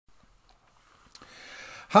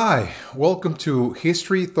Hi, welcome to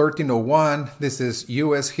History 1301. This is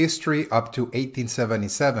U.S. history up to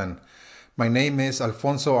 1877. My name is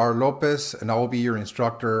Alfonso R. Lopez, and I will be your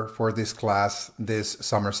instructor for this class this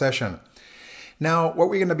summer session. Now, what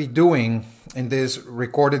we're going to be doing in this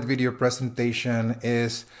recorded video presentation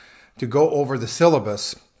is to go over the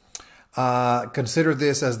syllabus. Consider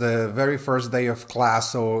this as the very first day of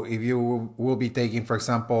class. So if you will be taking, for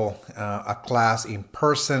example, a class in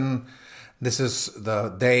person, this is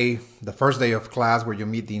the first day of class where you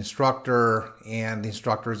meet the instructor, and the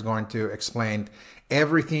instructor is going to explain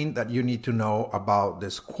everything that you need to know about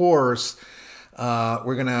this course.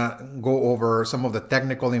 We're going to go over some of the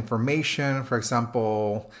technical information, for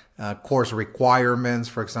example, course requirements,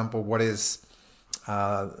 for example, what is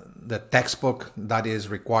the textbook that is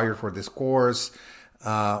required for this course,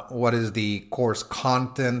 what is the course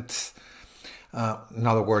content, in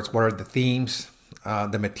other words, what are the themes,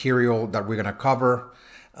 the material that we're going to cover,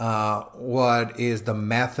 what is the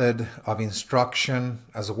method of instruction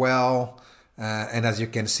as well. And as you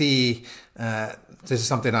can see, this is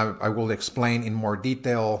something I will explain in more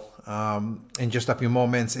detail in just a few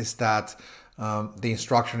moments, is that the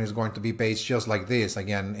instruction is going to be based just like this,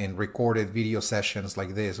 again, in recorded video sessions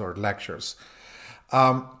like this or lectures.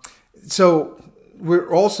 So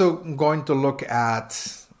we're also going to look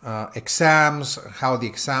at exams, how the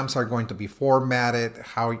exams are going to be formatted,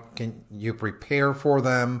 how can you prepare for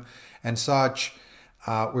them and such.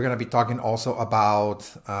 We're going to be talking also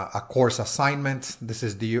about a course assignment. This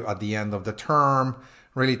is due at the end of the term,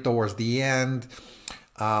 really towards the end.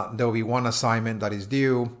 There will be one assignment that is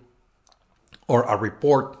due, or a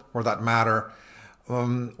report for that matter.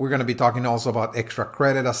 We're going to be talking also about extra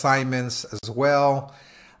credit assignments as well.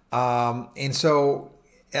 And so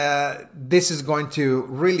this is going to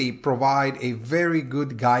really provide a very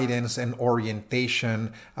good guidance and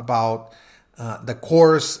orientation about the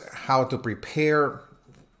course, how to prepare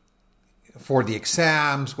for the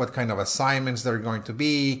exams, what kind of assignments there are going to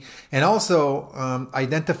be, and also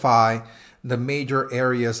identify the major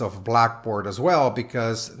areas of Blackboard as well,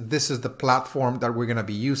 because this is the platform that we're going to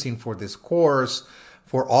be using for this course.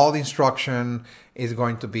 For all the instruction is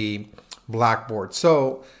going to be Blackboard.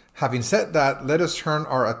 So having said that, let us turn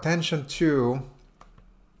our attention to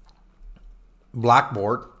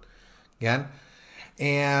Blackboard again.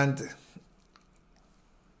 And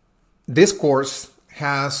this course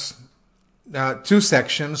has two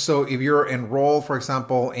sections. So if you're enrolled, for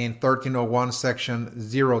example, in 1301 section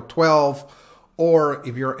 012, or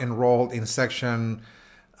if you're enrolled in section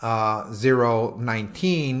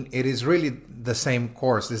 019, it is really the same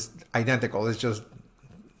course. It's identical. It's just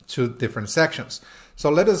two different sections. So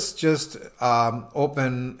let us just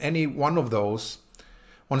open any one of those.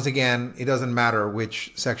 Once again, it doesn't matter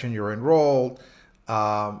which section you're enrolled.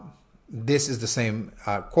 This is the same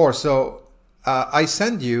course. So I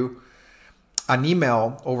send you an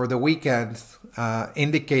email over the weekend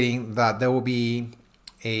indicating that there will be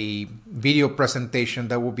a video presentation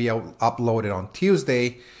that will be uploaded on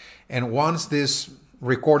Tuesday. And once this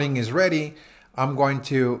recording is ready, I'm going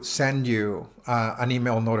to send you an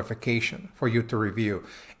email notification for you to review.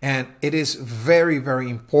 And it is very, very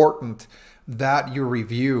important that you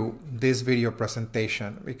review this video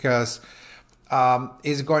presentation, because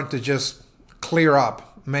it's going to just clear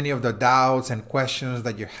up many of the doubts and questions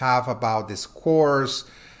that you have about this course.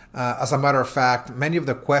 As a matter of fact, many of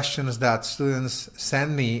the questions that students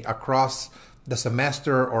send me across the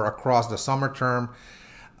semester or across the summer term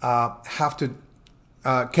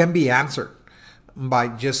can be answered by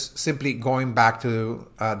just simply going back to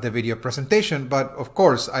the video presentation. But of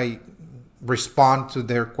course, I respond to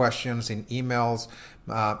their questions in emails,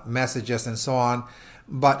 messages, and so on.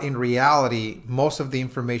 But in reality, most of the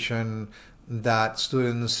information that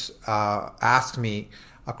students ask me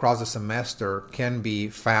across the semester can be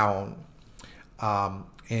found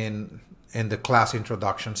in the class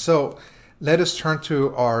introduction. So let us turn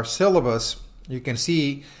to our syllabus. You can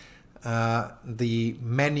see the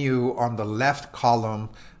menu on the left column.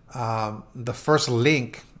 The first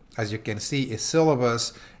link, as you can see, is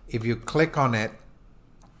syllabus. If you click on it,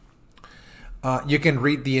 you can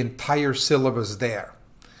read the entire syllabus there.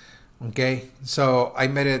 Okay, so I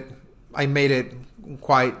made it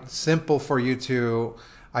quite simple for you to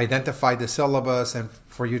identify the syllabus and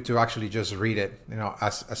for you to actually just read it,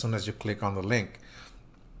 as soon as you click on the link.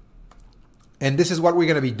 And this is what we're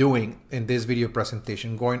going to be doing in this video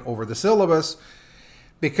presentation, going over the syllabus,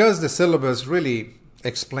 because the syllabus really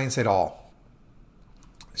explains it all.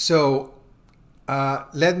 So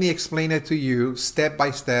let me explain it to you step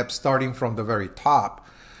by step, starting from the very top.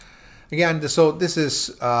 Again, so this is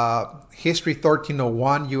History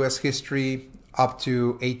 1301, U.S. history, up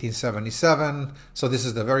to 1877. So this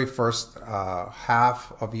is the very first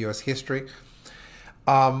half of U.S. history.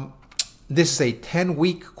 This is a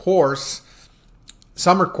 10-week course,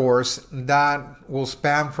 summer course, that will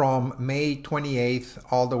span from May 28th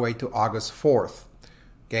all the way to August 4th.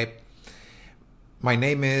 Okay. My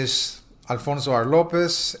name is Alfonso R.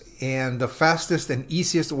 Lopez, and the fastest and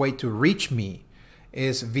easiest way to reach me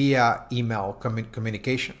is via email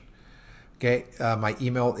communication. Okay, my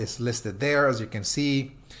email is listed there, as you can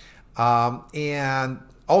see. And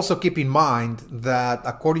also keep in mind that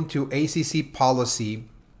according to ACC policy,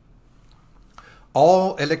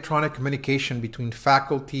 all electronic communication between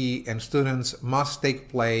faculty and students must take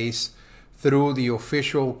place through the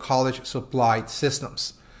official college supplied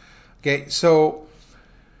systems. Okay, so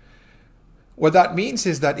what that means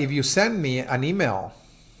is that if you send me an email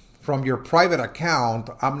from your private account,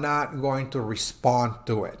 I'm not going to respond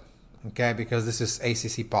to it, okay, because this is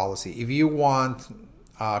ACC policy. If you want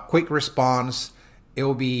a quick response, it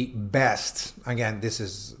will be best, again, this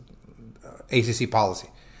is ACC policy,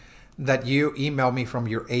 that you email me from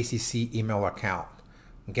your ACC email account,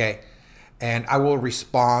 okay? And I will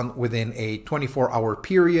respond within a 24-hour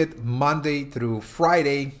period, Monday through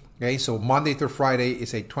Friday. Okay, so Monday through Friday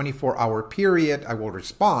is a 24-hour period. I will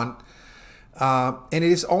respond. And it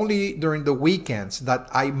is only during the weekends that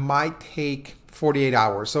I might take 48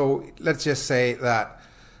 hours. So let's just say that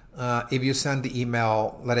if you send the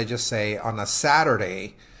email, let us just say on a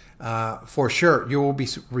Saturday, for sure you will be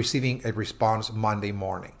receiving a response Monday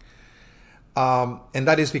morning. And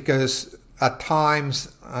that is because at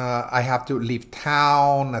times I have to leave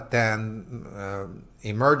town, attend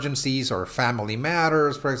emergencies or family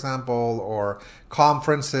matters, for example, or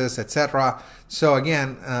conferences, etc. So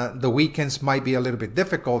again, the weekends might be a little bit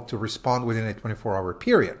difficult to respond within a 24-hour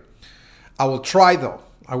period. I will try, though.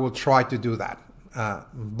 I will try to do that.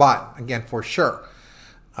 But again, for sure,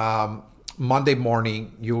 Monday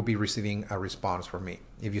morning, you will be receiving a response from me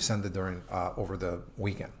if you send it during over the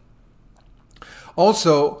weekend.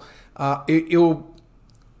 Also, it will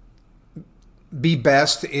be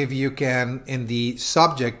best if you can, in the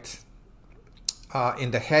subject,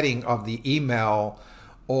 in the heading of the email,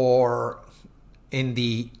 or in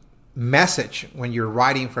the message when you're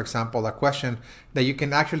writing, for example, a question, that you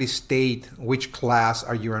can actually state which class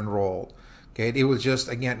are you enrolled. Okay, it will just,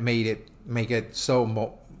 again, make it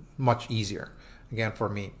so much easier, again, for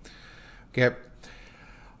me. Okay,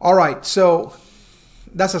 all right, so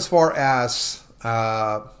that's as far as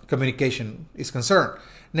communication is concerned.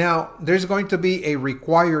 Now, there's going to be a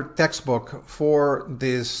required textbook for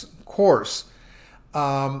this course.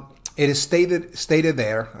 It is stated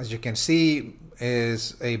there, as you can see,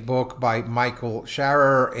 is a book by Michael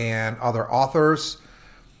Sharer and other authors.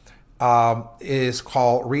 Is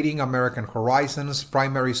called Reading American Horizons,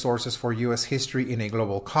 Primary Sources for U.S. History in a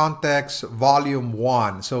Global Context, Volume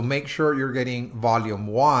 1. So make sure you're getting Volume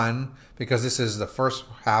 1, because this is the first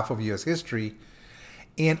half of U.S. history.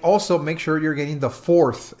 And also make sure you're getting the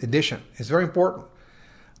 4th edition. It's very important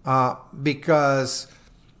because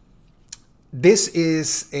this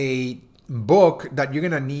is a book that you're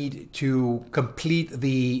going to need to complete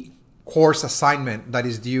the course assignment that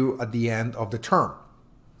is due at the end of the term.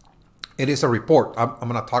 It is a report. I'm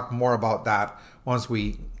going to talk more about that once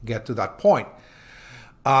we get to that point.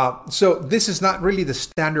 So this is not really the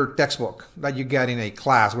standard textbook that you get in a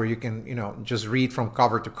class where you can, just read from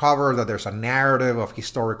cover to cover, that there's a narrative of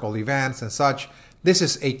historical events and such. This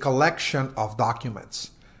is a collection of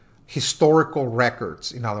documents, historical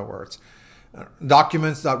records, in other words,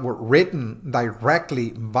 documents that were written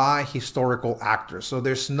directly by historical actors. So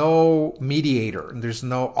there's no mediator, there's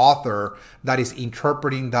no author that is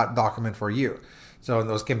interpreting that document for you. So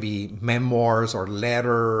those can be memoirs or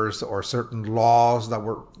letters or certain laws that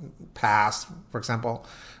were passed, for example,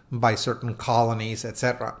 by certain colonies,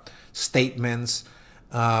 etc. Statements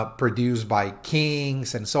produced by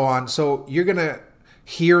kings and so on. So you're going to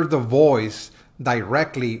hear the voice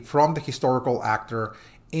directly from the historical actor.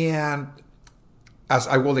 And as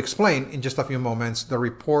I will explain in just a few moments, the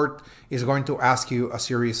report is going to ask you a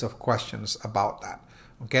series of questions about that.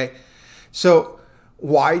 Okay? So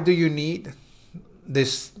why do you need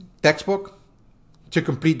this textbook? To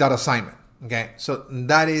complete that assignment. Okay, so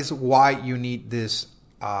that is why you need this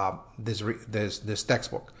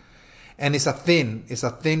textbook, and it's a thin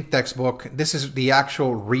textbook. This is the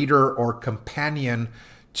actual reader or companion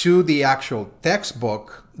to the actual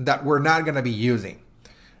textbook that we're not going to be using.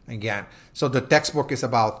 Again, so the textbook is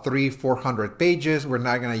about 300-400 pages. We're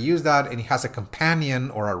not going to use that, and it has a companion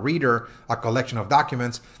or a reader, a collection of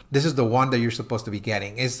documents. This is the one that you're supposed to be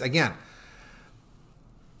getting. It's, again,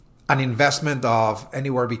 an investment of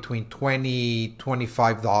anywhere between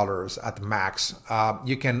 $20–$25 at max.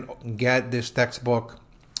 You can get this textbook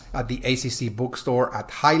at the ACC bookstore at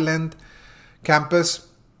Highland campus.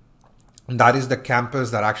 That is the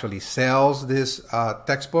campus that actually sells this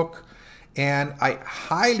textbook. And I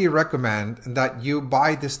highly recommend that you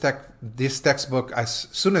buy this textbook as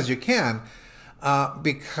soon as you can,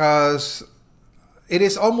 because it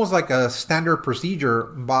is almost like a standard procedure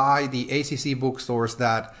by the ACC bookstores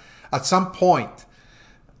that at some point,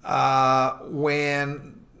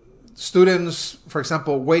 when students, for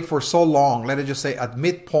example, wait for so long, let us just say at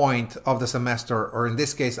midpoint of the semester, or in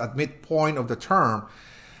this case, at midpoint of the term,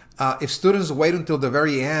 if students wait until the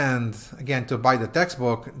very end, again, to buy the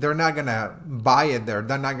textbook, they're not going to buy it there.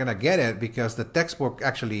 They're not going to get it because the textbook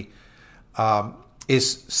actually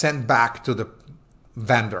is sent back to the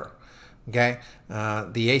vendor. Okay,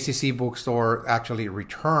 the ACC bookstore actually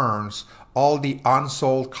returns all the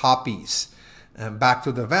unsold copies back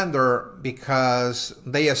to the vendor because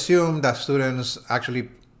they assume that students actually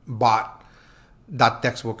bought that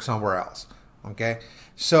textbook somewhere else. Okay,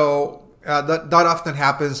 so that often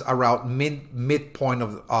happens around midpoint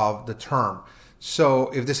of the term.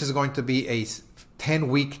 So if this is going to be a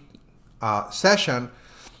 10-week session,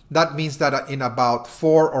 that means that in about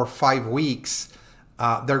 4 or 5 weeks,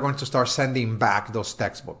 they're going to start sending back those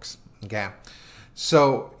textbooks. Okay,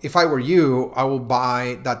 so if I were you, I will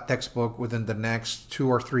buy that textbook within the next 2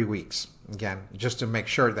 or 3 weeks. Again, just to make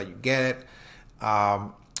sure that you get it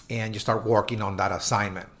and you start working on that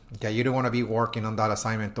assignment. Okay, you don't want to be working on that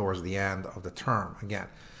assignment towards the end of the term. Again,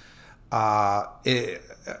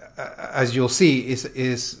 as you'll see,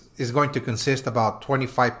 is going to consist about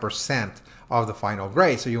 25% of the final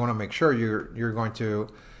grade. So you want to make sure you're going to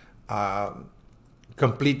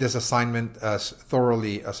complete this assignment as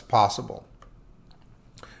thoroughly as possible,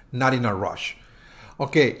 not in a rush.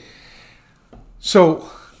 Okay, so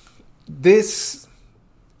this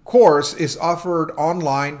course is offered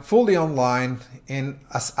online, fully online, in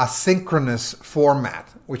a asynchronous format,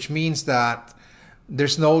 which means that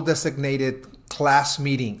there's no designated class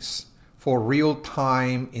meetings for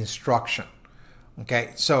real-time instruction.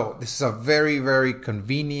 Okay, so this is a very, very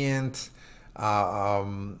convenient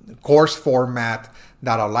course format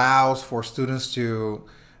that allows for students to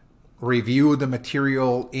review the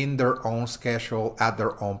material in their own schedule at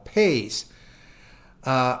their own pace.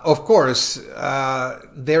 Of course,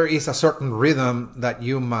 there is a certain rhythm that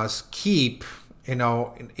you must keep, in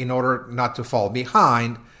order not to fall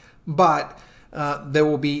behind, but there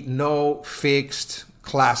will be no fixed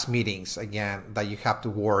class meetings, again, that you have to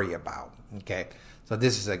worry about. Okay, so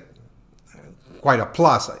this is quite a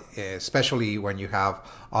plus, especially when you have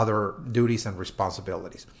other duties and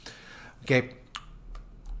responsibilities. Okay,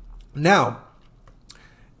 now,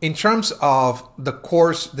 in terms of the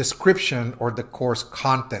course description or the course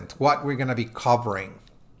content, what we're going to be covering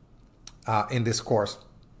in this course.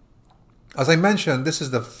 As I mentioned, this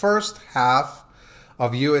is the first half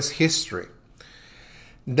of U.S. history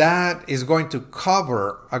that is going to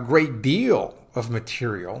cover a great deal of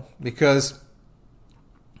material because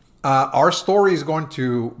our story is going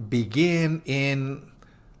to begin in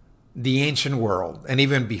the ancient world and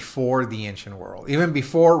even before the ancient world, even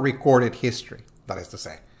before recorded history, that is to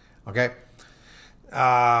say. Okay?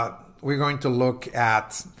 We're going to look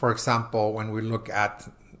at, for example, when we look at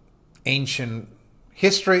ancient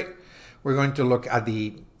history, we're going to look at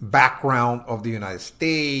the background of the United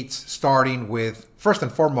States, starting with, first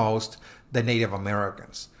and foremost, the Native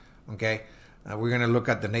Americans. Okay? We're going to look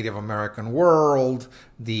at the Native American world,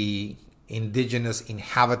 the indigenous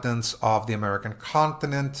inhabitants of the American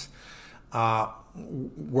continent,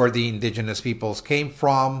 where the indigenous peoples came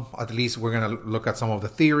from. At least we're going to look at some of the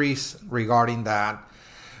theories regarding that.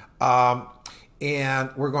 And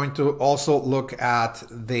we're going to also look at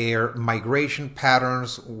their migration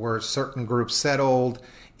patterns, where certain groups settled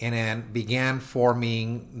and then began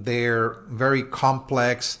forming their very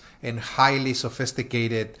complex and highly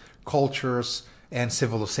sophisticated cultures and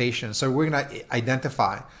civilizations. So we're going to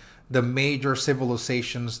identify the major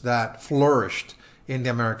civilizations that flourished in the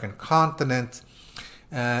American continent,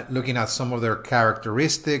 looking at some of their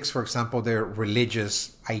characteristics, for example, their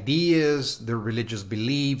religious ideas, their religious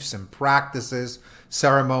beliefs and practices,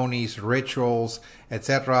 ceremonies, rituals,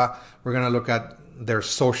 etc. We're going to look at their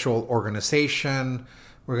social organization.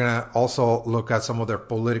 We're going to also look at some of their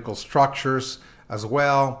political structures as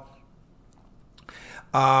well.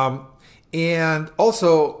 And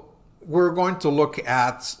also, we're going to look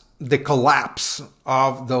at the collapse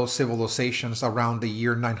of those civilizations around the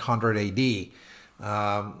year 900 AD.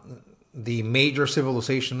 The major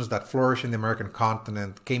civilizations that flourished in the American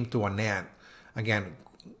continent came to an end. Again,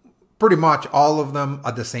 pretty much all of them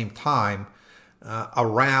at the same time,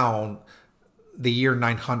 around the year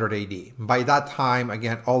 900 AD. By that time,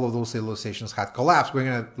 again, all of those civilizations had collapsed. We're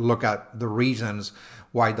going to look at the reasons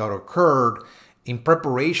why that occurred in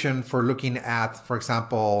preparation for looking at, for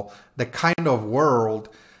example, the kind of world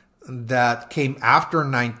that came after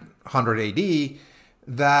 900 AD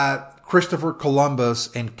that Christopher Columbus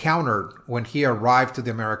encountered when he arrived to the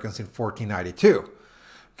Americas in 1492.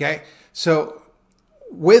 Okay, so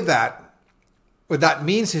with that, what that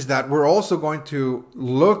means is that we're also going to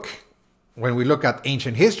look, when we look at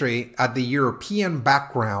ancient history, at the European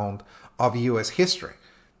background of U.S. history,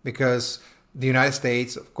 because the United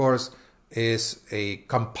States, of course, is a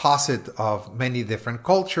composite of many different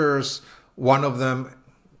cultures. One of them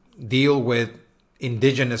deal with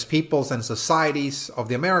indigenous peoples and societies of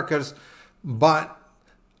the Americas, but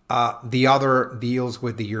the other deals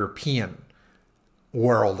with the European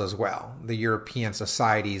world as well, the European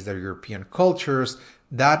societies, the European cultures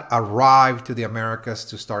that arrived to the Americas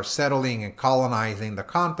to start settling and colonizing the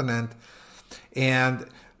continent. And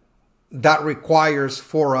that requires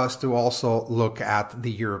for us to also look at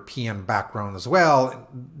the European background as well.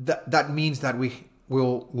 That means that we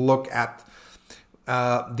will look at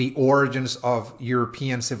the origins of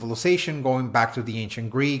European civilization going back to the ancient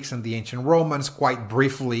Greeks and the ancient Romans quite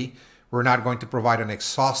briefly. We're not going to provide an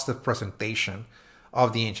exhaustive presentation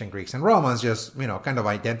of the ancient Greeks and Romans, just, kind of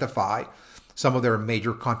identify some of their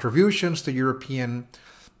major contributions to European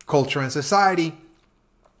culture and society.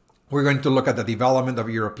 We're going to look at the development of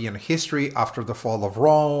European history after the fall of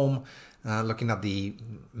Rome, looking at the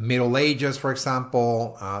Middle Ages, for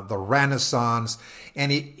example, the Renaissance.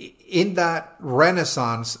 And in that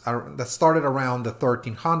Renaissance that started around the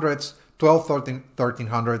 1300s,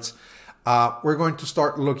 1300s, we're going to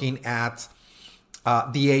start looking at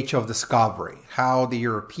the age of discovery, how the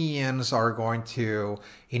Europeans are going to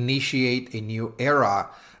initiate a new era,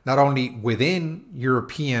 not only within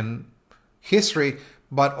European history,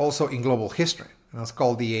 but also in global history. And that's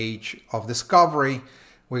called the age of discovery.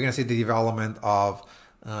 We're going to see the development of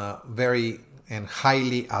very and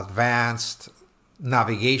highly advanced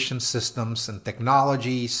navigation systems and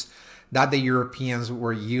technologies that the Europeans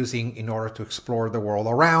were using in order to explore the world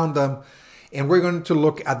around them. And we're going to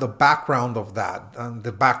look at the background of that,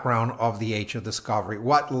 the background of the age of discovery.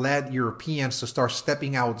 What led Europeans to start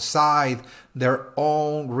stepping outside their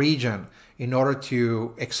own region in order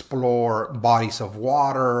to explore bodies of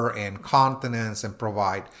water and continents and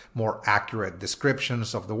provide more accurate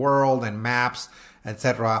descriptions of the world and maps,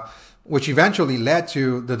 etc., which eventually led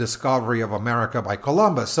to the discovery of America by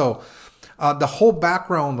Columbus. So the whole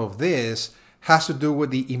background of this has to do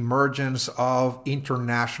with the emergence of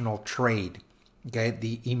international trade, okay,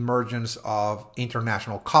 the emergence of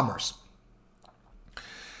international commerce.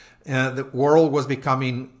 The world was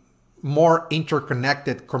becoming more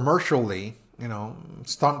interconnected commercially,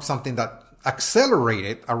 something that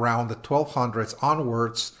accelerated around the 1200s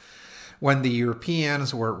onwards, when the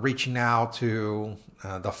Europeans were reaching out to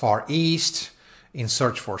the Far East in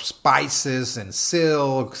search for spices and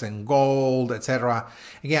silks and gold, etc.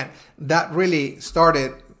 Again, that really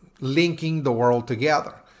started linking the world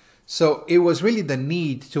together. So it was really the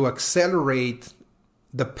need to accelerate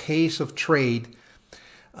the pace of trade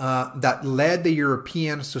that led the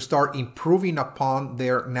Europeans to start improving upon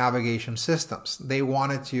their navigation systems. They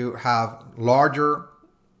wanted to have larger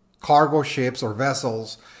cargo ships or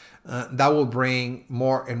vessels that will bring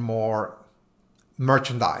more and more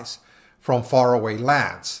merchandise from faraway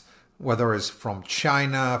lands, whether it's from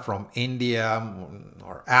China, from India,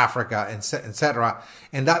 or Africa, etc.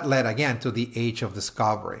 And that led, again, to the age of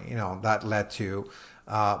discovery. That led to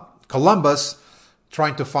Columbus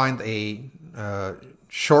trying to find a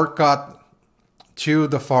shortcut to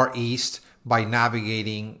the Far East by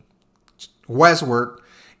navigating westward.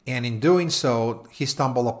 And in doing so, he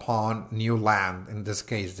stumbled upon new land, in this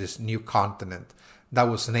case, this new continent that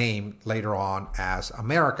was named later on as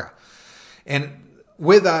America. And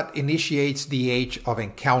with that initiates the age of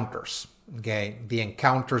encounters, okay? The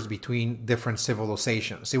encounters between different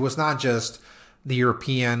civilizations. It was not just the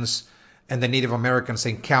Europeans and the Native Americans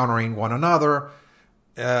encountering one another.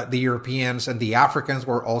 The Europeans and the Africans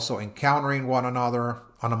were also encountering one another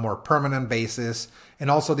on a more permanent basis. And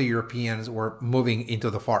also the Europeans were moving into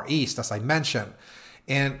the Far East, as I mentioned.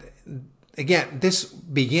 And again, this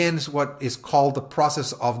begins what is called the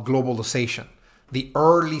process of globalization. The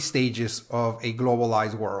early stages of a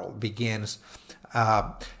globalized world begins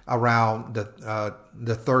around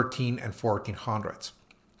the 13 and 1400s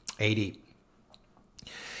AD.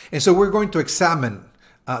 And so we're going to examine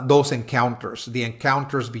those encounters, the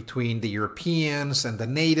encounters between the Europeans and the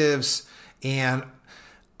natives, and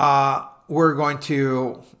We're going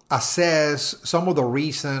to assess some of the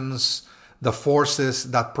reasons, the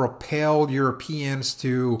forces that propelled Europeans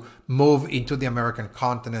to move into the American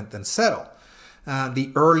continent and settle.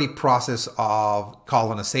 The early process of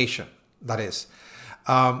colonization, that is.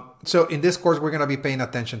 So in this course, we're going to be paying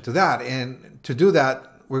attention to that. And to do that,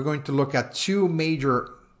 we're going to look at two major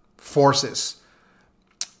forces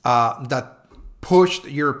that pushed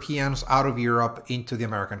Europeans out of Europe into the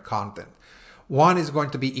American continent. One is going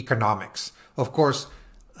to be economics. Of course,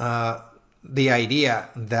 the idea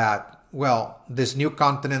that, well, this new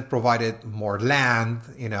continent provided more land,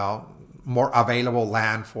 more available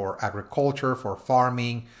land for agriculture, for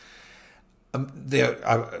farming,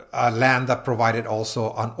 a land that provided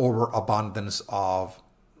also an overabundance of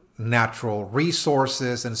natural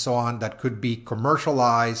resources and so on that could be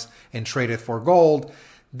commercialized and traded for gold.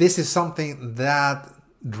 This is something that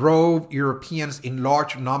drove Europeans in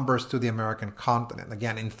large numbers to the American continent.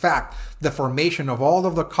 Again, in fact, the formation of all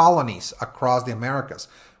of the colonies across the Americas,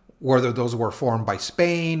 whether those were formed by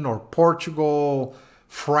Spain or Portugal,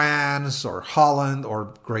 France or Holland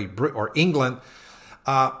or Great Britain or England,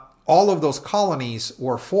 all of those colonies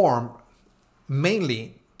were formed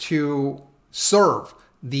mainly to serve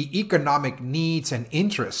the economic needs and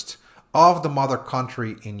interests of the mother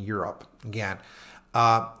country in Europe. Again,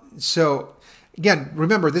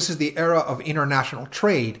 remember, this is the era of international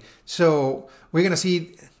trade. So we're going to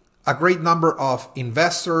see a great number of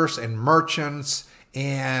investors and merchants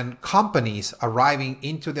and companies arriving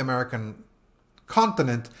into the American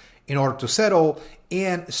continent in order to settle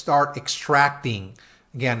and start extracting,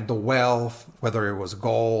 again, the wealth, whether it was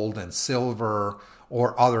gold and silver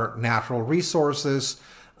or other natural resources,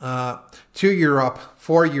 to Europe,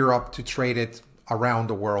 for Europe to trade it around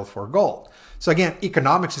the world for gold. So again,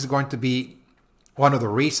 economics is going to be one of the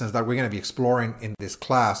reasons that we're going to be exploring in this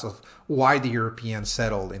class of why the Europeans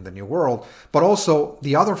settled in the New World. But also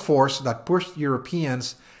the other force that pushed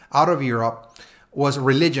Europeans out of Europe was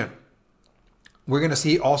religion. We're going to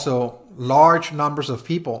see also large numbers of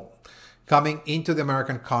people coming into the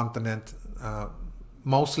American continent,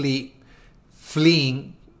 mostly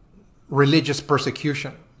fleeing religious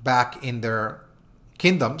persecution back in their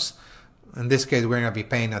kingdoms. In this case, we're going to be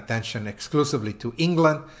paying attention exclusively to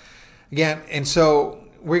England. Again, and so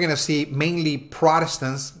we're going to see mainly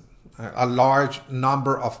Protestants, a large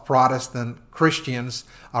number of Protestant Christians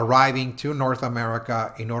arriving to North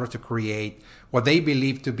America in order to create what they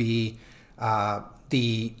believe to be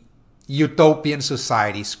the utopian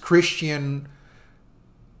societies, Christian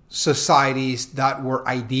societies that were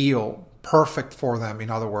ideal, perfect for them. In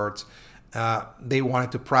other words, they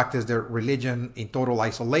wanted to practice their religion in total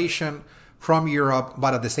isolation from Europe,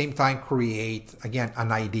 but at the same time create, again,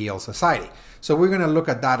 an ideal society. So we're going to look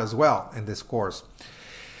at that as well in this course.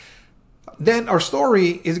 Then our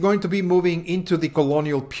story is going to be moving into the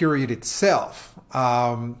colonial period itself,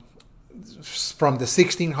 from the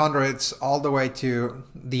 1600s all the way to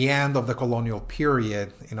the end of the colonial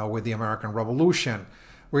period, with the American Revolution.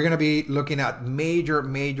 We're going to be looking at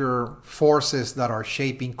major forces that are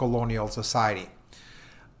shaping colonial society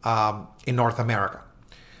in North America.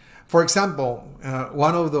 For example,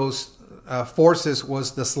 one of those forces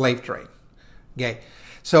was the slave trade. Okay,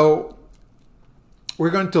 so we're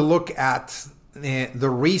going to look at the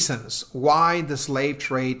reasons why the slave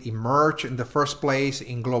trade emerged in the first place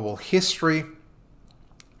in global history.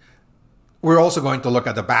 We're also going to look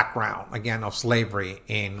at the background, again, of slavery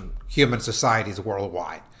in human societies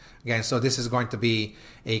worldwide. Again, so this is going to be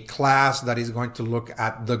a class that is going to look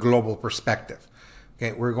at the global perspective.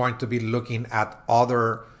 Okay, we're going to be looking at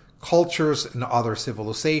other cultures and other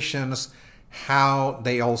civilizations, how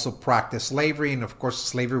they also practice slavery. And of course,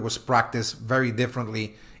 slavery was practiced very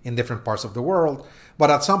differently in different parts of the world.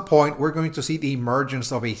 But at some point, we're going to see the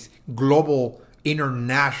emergence of a global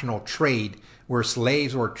international trade where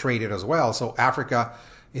slaves were traded as well. So Africa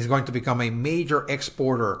is going to become a major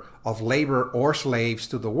exporter of labor or slaves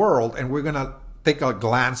to the world. And we're going to take a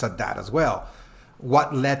glance at that as well.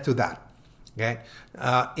 What led to that? Okay,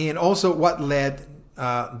 and also what led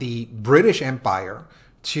the British Empire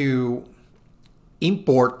to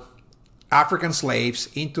import African slaves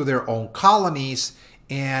into their own colonies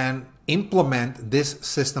and implement this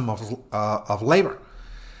system of labor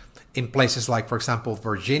in places like, for example,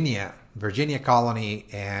 Virginia colony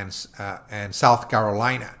and South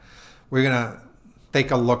Carolina. We're going to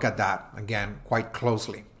take a look at that again quite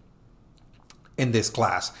closely in this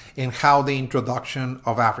class, and how the introduction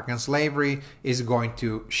of African slavery is going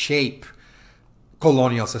to shape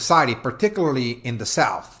colonial society, particularly in the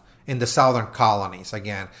South, in the southern colonies.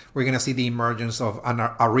 Again, we're going to see the emergence of an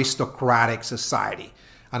aristocratic society,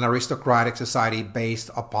 an aristocratic society based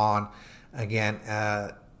upon, again,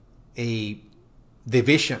 a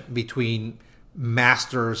division between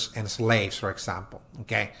masters and slaves, for example.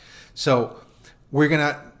 Okay, so we're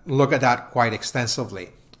gonna look at that quite extensively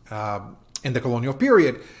in the colonial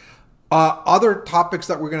period. Other topics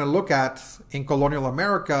that we're going to look at in colonial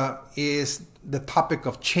America is the topic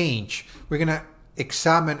of change. We're going to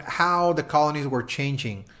examine how the colonies were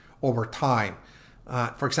changing over time.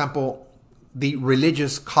 For example, the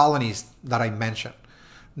religious colonies that I mentioned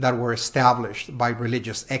that were established by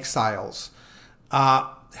religious exiles,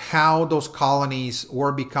 how those colonies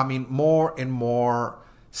were becoming more and more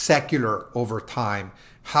secular over time,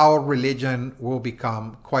 how religion will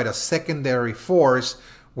become quite a secondary force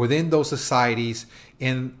within those societies,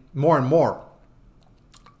 and more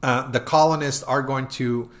the colonists are going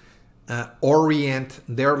to orient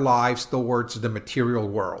their lives towards the material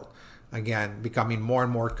world, again becoming more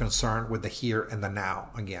and more concerned with the here and the now.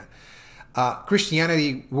 Again,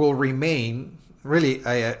 Christianity will remain really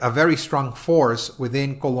a very strong force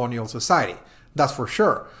within colonial society, that's for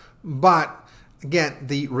sure, but again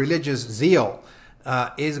the religious zeal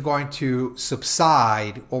is going to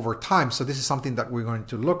subside over time. So this is something that we're going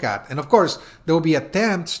to look at. And of course, there will be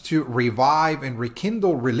attempts to revive and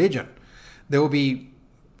rekindle religion. There will be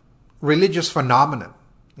religious phenomena,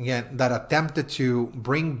 again, that attempted to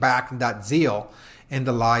bring back that zeal in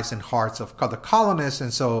the lives and hearts of the colonists.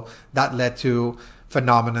 And so that led to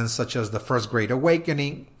phenomena such as the First Great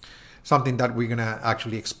Awakening, something that we're going to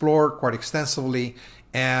actually explore quite extensively.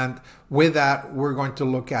 And with that, we're going to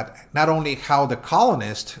look at not only how the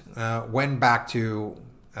colonists went back to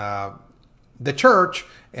the church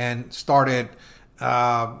and started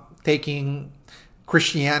taking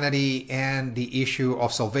Christianity and the issue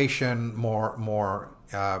of salvation more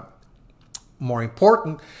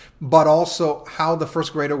important, but also how the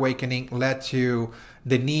First Great Awakening led to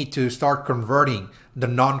the need to start converting the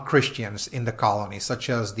non-Christians in the colonies, such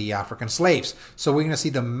as the African slaves. So we're going to see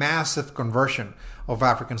the massive conversion of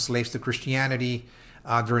African slaves to Christianity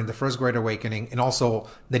during the First Great Awakening, and also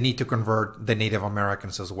the need to convert the Native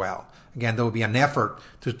Americans as well. Again, there will be an effort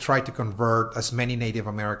to try to convert as many Native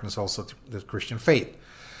Americans also to the Christian faith.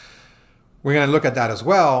 We're going to look at that as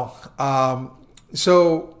well.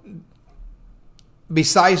 So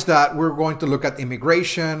besides that, we're going to look at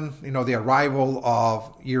immigration, the arrival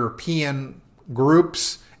of European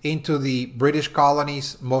groups into the British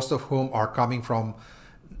colonies, most of whom are coming from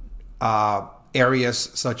areas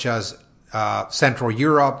such as Central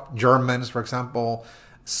Europe. Germans, for example,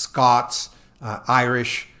 Scots,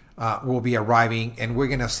 Irish will be arriving, and we're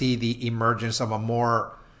going to see the emergence of a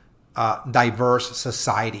more diverse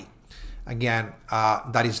society. Again,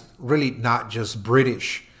 that is really not just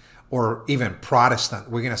British or even Protestant.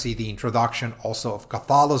 We're going to see the introduction also of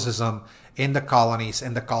Catholicism in the colonies,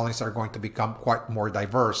 and the colonies are going to become quite more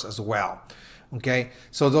diverse as well. Okay,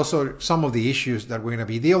 so those are some of the issues that we're going to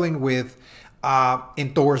be dealing with.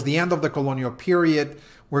 And towards the end of the colonial period,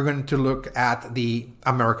 we're going to look at the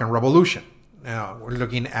American Revolution. We're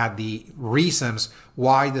looking at the reasons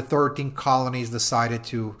why the 13 colonies decided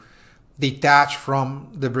to detach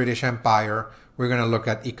from the British Empire. We're going to look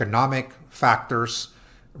at economic factors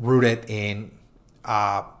rooted in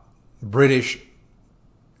British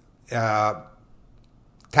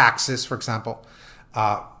taxes, for example,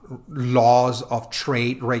 laws of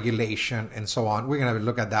trade regulation, and so on. We're going to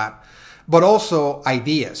look at that. But also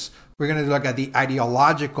ideas. We're going to look at the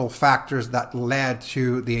ideological factors that led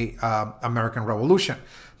to the American Revolution.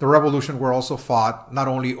 The revolution were also fought not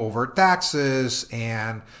only over taxes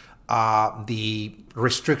and the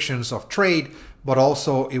restrictions of trade, but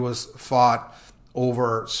also it was fought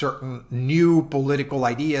over certain new political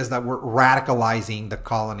ideas that were radicalizing the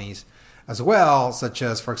colonies as well, such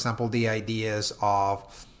as, for example, the ideas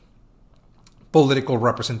of political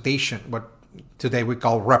representation, what today we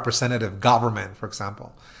call representative government, for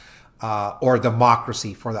example, or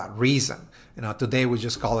democracy for that reason. Today we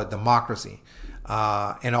just call it democracy.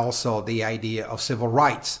 And also the idea of civil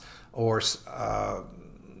rights, or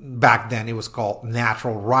back then it was called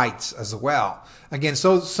natural rights as well. Again,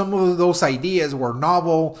 so some of those ideas were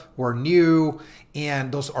novel, were new,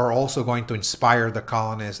 and those are also going to inspire the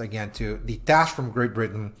colonists, again, to detach from Great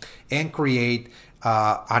Britain and create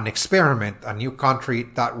an experiment, a new country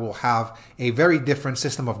that will have a very different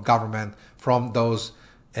system of government from those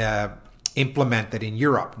implemented in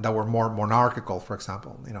Europe that were more monarchical, for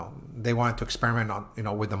example. They wanted to experiment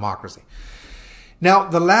on, with democracy. Now,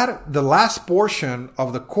 the last portion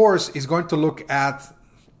of the course is going to look at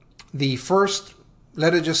the first,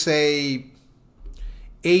 let us just say,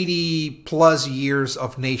 80 plus years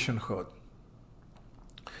of nationhood.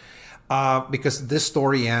 because this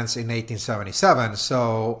story ends in 1877.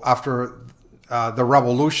 So after the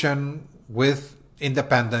revolution with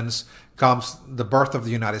independence comes the birth of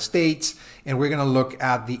the United States, and we're going to look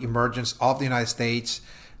at the emergence of the United States,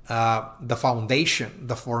 the foundation,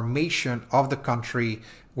 the formation of the country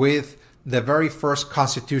with the very first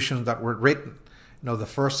constitutions that were written. The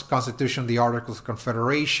first constitution, the Articles of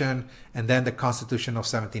Confederation, and then the Constitution of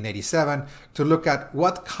 1787, to look at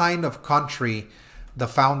what kind of country the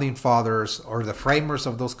founding fathers or the framers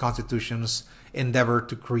of those constitutions endeavored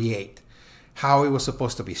to create. How it was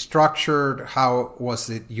supposed to be structured, how was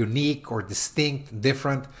it unique or distinct,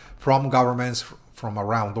 different from governments from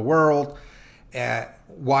around the world,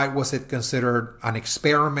 why was it considered an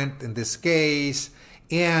experiment in this case,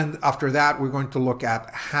 and after that we're going to look at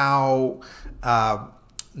how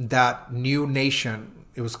that new nation,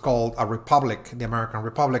 it was called a republic, the American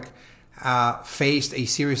Republic, faced a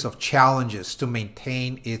series of challenges to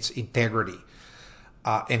maintain its integrity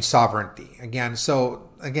and sovereignty.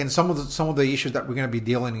 Some of the issues that we're going to be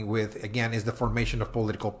dealing with again is the formation of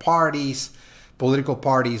political parties. Political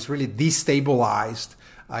parties really destabilized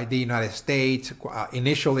the United States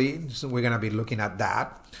initially, so we're going to be looking at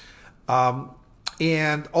that,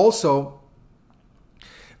 and also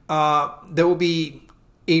there will be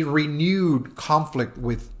a renewed conflict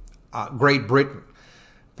with Great Britain,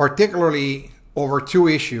 particularly over two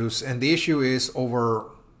issues, and the issue is over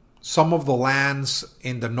some of the lands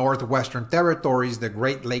in the Northwestern Territories, the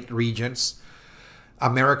Great Lake regions.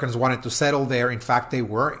 Americans wanted to settle there. In fact, they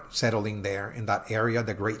were settling there in that area,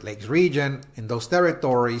 the Great Lakes region, in those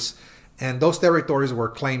territories. And those territories were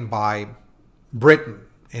claimed by Britain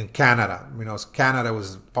and Canada. Canada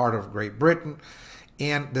was part of Great Britain.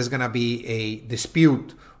 And there's going to be a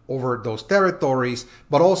dispute over those territories,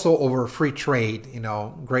 but also over free trade.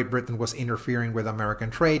 Great Britain was interfering with American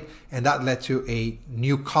trade, and that led to a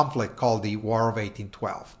new conflict called the War of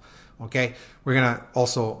 1812. Okay, we're going to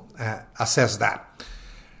also assess that.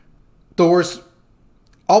 Towards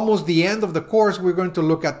almost the end of the course, we're going to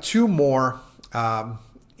look at two more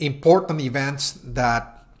important events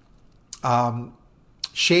that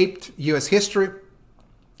shaped U.S. history.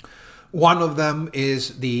 One of them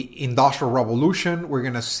is the Industrial Revolution. We're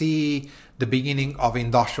going to see the beginning of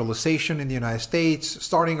industrialization in the United States,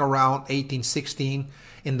 starting around 1816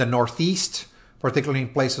 in the Northeast, particularly in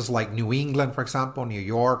places like New England, for example, New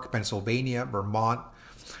York, Pennsylvania, Vermont.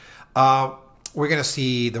 We're going to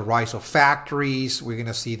see the rise of factories. We're going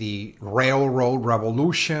to see the railroad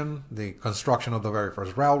revolution, the construction of the very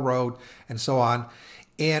first railroad, and so on.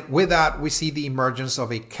 And with that, we see the emergence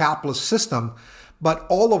of a capitalist system. But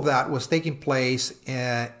all of that was taking place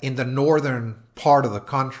in the northern part of the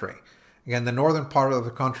country. Again, the northern part of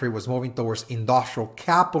the country was moving towards industrial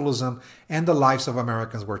capitalism, and the lives of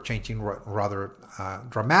Americans were changing rather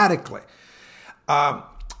dramatically.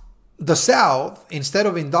 The South, instead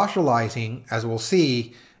of industrializing, as we'll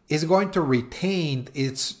see, is going to retain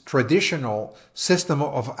its traditional system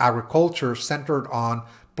of agriculture centered on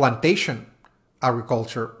plantation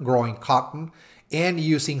agriculture, growing cotton, and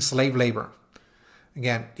using slave labor.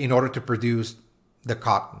 Again, in order to produce the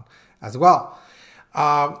cotton as well.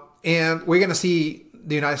 And we're going to see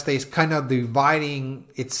the United States kind of dividing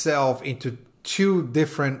itself into two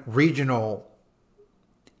different regional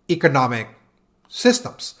economic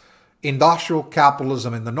systems. Industrial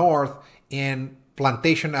capitalism in the north and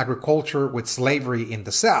plantation agriculture with slavery in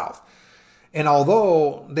the south. And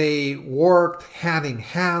although they worked hand in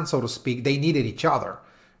hand, so to speak, they needed each other.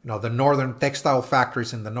 The northern textile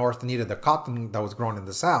factories in the north needed the cotton that was grown in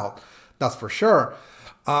the south. That's for sure.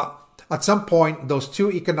 At some point, those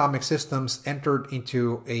two economic systems entered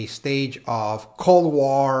into a stage of Cold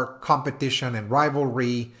War competition and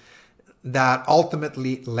rivalry that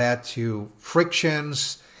ultimately led to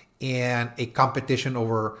frictions and a competition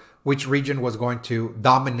over which region was going to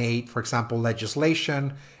dominate, for example,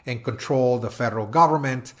 legislation and control the federal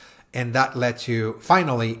government. And that led to,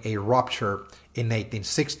 finally, a rupture in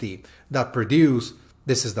 1860 that produced,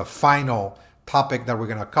 this is the final topic that we're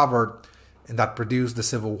going to cover, and that produced the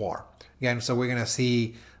Civil War. Again, so we're going to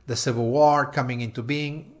see the Civil War coming into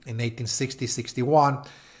being in 1860-61,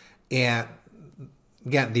 and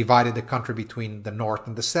again, divided the country between the North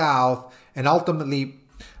and the South, and ultimately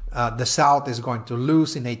the South is going to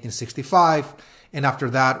lose in 1865, and after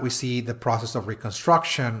that we see the process of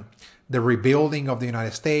Reconstruction, the rebuilding of the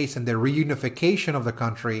United States, and the reunification of the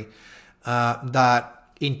country that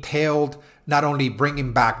entailed not only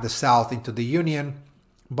bringing back the South into the Union,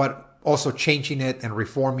 but also changing it and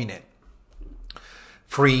reforming it.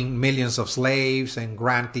 freeing millions of slaves and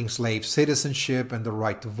granting slave citizenship and the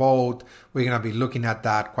right to vote. We're going to be looking at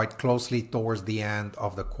that quite closely towards the end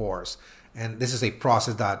of the course. And this is a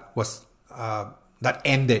process that was that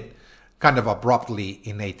ended kind of abruptly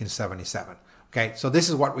in 1877. Okay, so this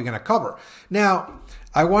is what we're going to cover. Now,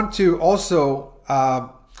 I want to also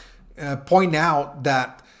point out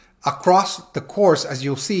that across the course, as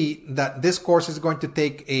you'll see, that this course is going to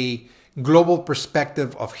take a global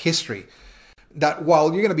perspective of history. That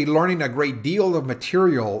while you're going to be learning a great deal of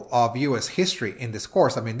material of U.S. history in this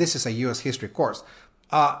course, I mean, this is a U.S. history course,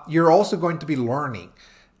 you're also going to be learning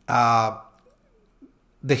the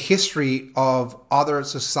history of other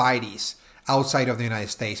societies outside of the United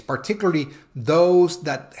States, particularly those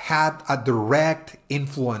that had a direct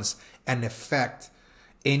influence and effect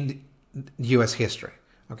in U.S. history.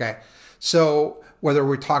 Okay, so whether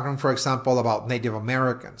we're talking, for example, about Native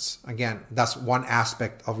Americans, again, that's one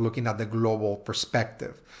aspect of looking at the global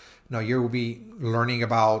perspective. You know, you'll be learning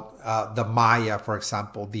about the Maya, for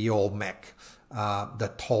example, the Olmec,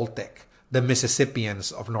 the Toltec, the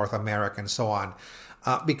Mississippians of North America, and so on,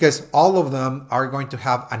 because all of them are going to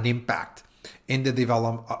have an impact in the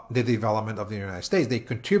development of the United States. They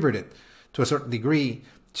contributed to a certain degree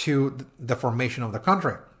to the formation of the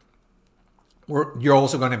country. You're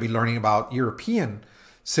also going to be learning about European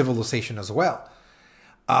civilization as well.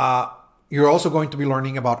 You're also going to be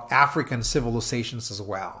learning about African civilizations as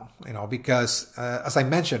well, you know, because as I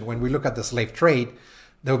mentioned, when we look at the slave trade,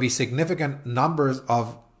 there will be significant numbers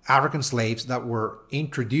of African slaves that were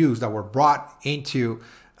introduced, that were brought into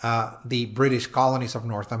the British colonies of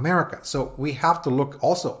North America. So we have to look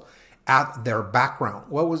also at their background.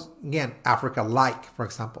 What was, again, Africa like, for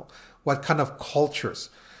example? What kind of cultures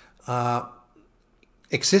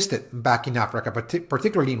existed back in Africa,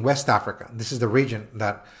 particularly in West Africa? This is the region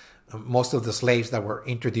that most of the slaves that were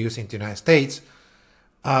introduced into the United States,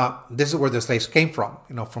 this is where the slaves came from,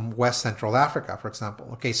 you know, from West Central Africa, for example.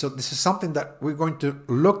 Okay, so this is something that we're going to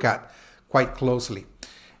look at quite closely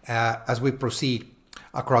as we proceed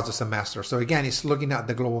across the semester. So again, it's looking at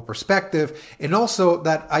the global perspective, and also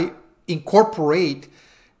that I incorporate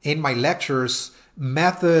in my lectures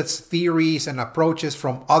methods, theories, and approaches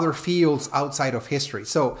from other fields outside of history.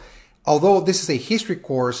 So although this is a history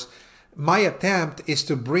course, my attempt is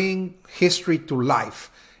to bring history to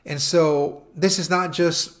life. And so this is not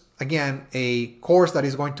just, again, a course that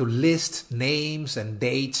is going to list names and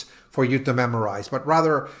dates for you to memorize, but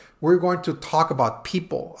rather we're going to talk about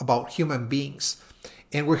people, about human beings,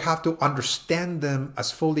 and we have to understand them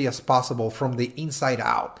as fully as possible from the inside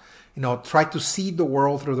out. You know, try to see the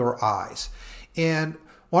world through their eyes. And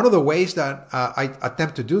one of the ways that I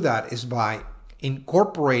attempt to do that is by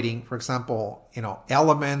incorporating, for example, you know,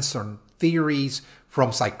 elements or theories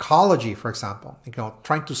from psychology, for example, you know,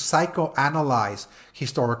 trying to psychoanalyze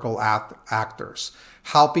historical actors,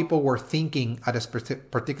 how people were thinking at a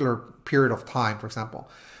particular period of time, for example,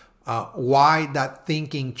 why that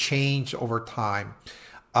thinking changed over time.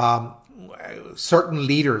 Certain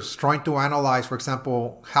leaders, trying to analyze, for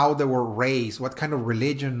example, how they were raised, what kind of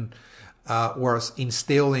religion was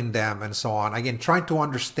instilled in them, and so on. Again, trying to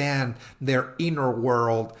understand their inner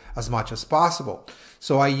world as much as possible.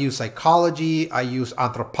 So I use psychology, I use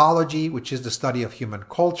anthropology, which is the study of human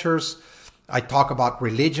cultures. I talk about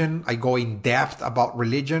religion, I go in depth about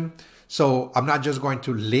religion. So I'm not just going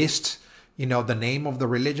to list, you know, the name of the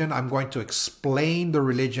religion. I'm going to explain the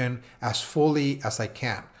religion as fully as I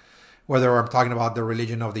can. Whether I'm talking about the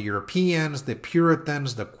religion of the Europeans, the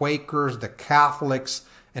Puritans, the Quakers, the Catholics,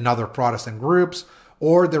 and other Protestant groups,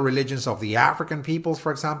 or the religions of the African peoples,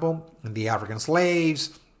 for example, and the African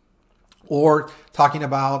slaves, or talking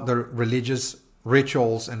about the religious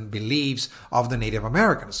rituals and beliefs of the Native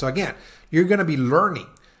Americans. So again, you're going to be learning,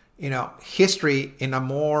 you know, history in a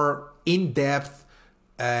more in-depth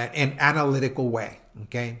and analytical way.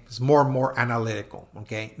 Okay, it's more and more analytical.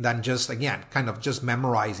 Okay, than just, again, kind of just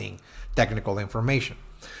memorizing technical information.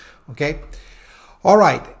 Okay, all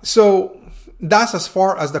right. So that's as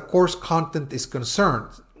far as the course content is concerned.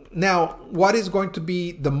 Now, what is going to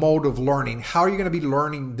be the mode of learning? How are you going to be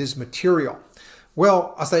learning this material?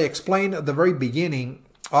 Well, as I explained at the very beginning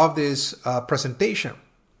of this presentation,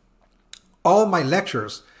 all my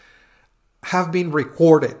lectures have been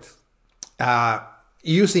recorded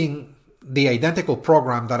using the identical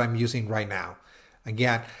program that I'm using right now.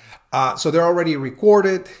 Again, so they're already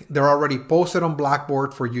recorded, they're already posted on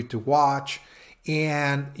Blackboard for you to watch.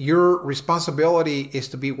 And your responsibility is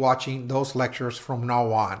to be watching those lectures from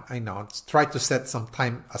now on. I know, try to set some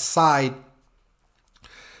time aside.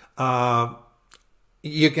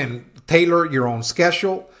 You can tailor your own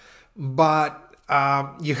schedule, but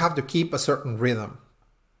you have to keep a certain rhythm.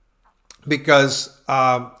 because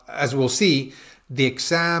as we'll see, the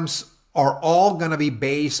exams are all going to be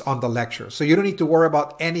based on the lecture. So you don't need to worry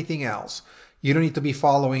about anything else. You don't need to be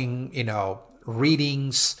following,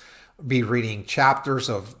 readings, be reading chapters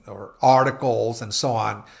or articles and so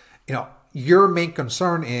on. Your main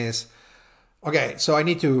concern is, okay, so I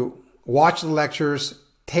need to watch the lectures,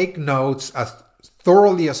 take notes as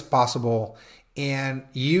thoroughly as possible, and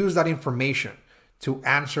use that information to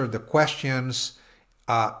answer the questions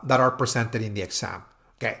that are presented in the exam.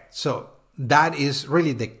 Okay, so that is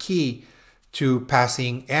really the key to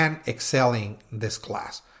passing and excelling this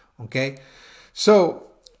class. Okay, so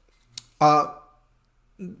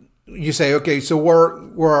you say, okay, so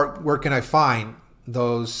where can I find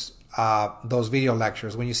those video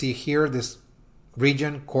lectures? When you see here this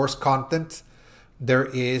region course content, there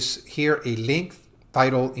is here a link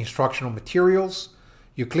titled Instructional Materials.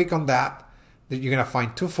 You click on that, you're going to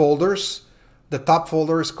find two folders. The top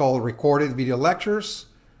folder is called Recorded Video Lectures,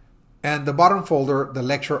 and the bottom folder, the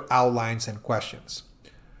Lecture Outlines and Questions.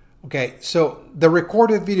 Okay, so the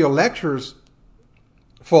Recorded Video Lectures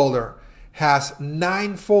folder has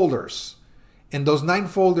 9 folders, and those 9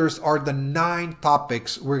 folders are the 9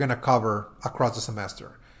 topics we're going to cover across the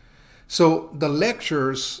semester. So the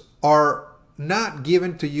lectures are not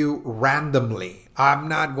given to you randomly. I'm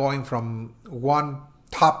not going from one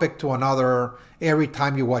topic to another every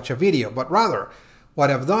time you watch a video, but rather what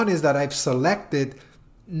I've done is that I've selected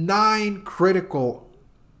 9 critical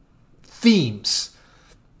themes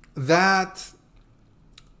that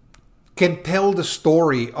can tell the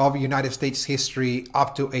story of United States history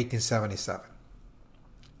up to 1877.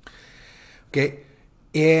 Okay,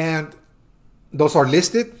 and those are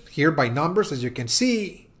listed here by numbers, as you can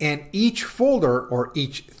see, and each folder or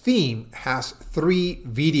each theme has 3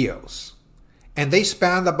 videos, and they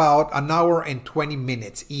span about an hour and 20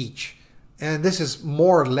 minutes each. And this is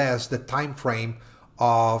more or less the time frame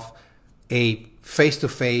of a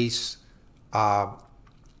face-to-face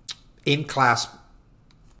in-class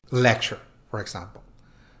lecture, for example.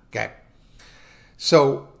 Okay,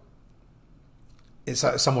 so it's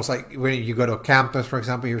almost like when you go to a campus, for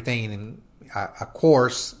example, you're taking a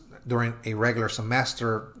course during a regular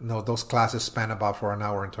semester. Those classes span about for an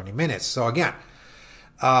hour and 20 minutes. So again,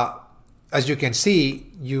 as you can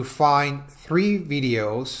see, you find 3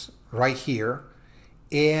 videos right here,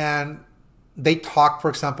 and they talk, for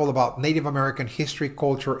example, about Native American history,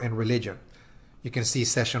 culture, and religion. You can see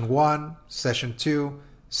session 1, session 2,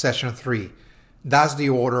 session 3. That's the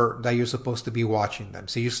order that you're supposed to be watching them.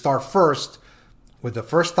 So you start first with the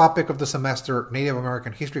first topic of the semester, Native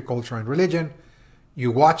American history, culture, and religion.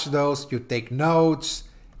 You watch those, you take notes,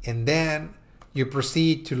 and then you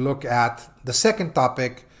proceed to look at the second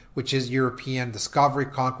topic, which is European discovery,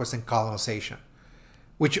 conquest, and colonization,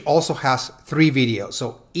 which also has 3 videos.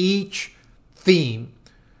 So each theme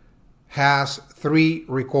has 3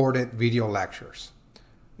 recorded video lectures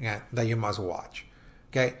that you must watch.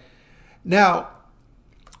 Okay. Now,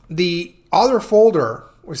 the other folder,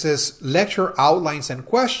 which says Lecture Outlines and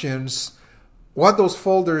Questions, what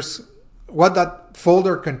that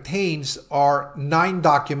folder contains are 9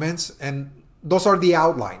 documents, and those are the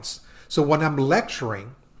outlines. So when I'm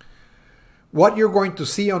lecturing, what you're going to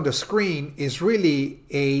see on the screen is really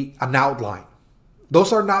an outline.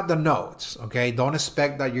 Those are not the notes, okay? Don't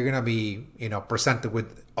expect that you're going to be, presented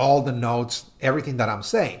with all the notes, everything that I'm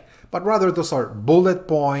saying. But rather, those are bullet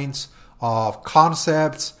points of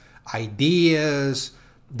concepts, ideas,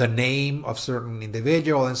 the name of certain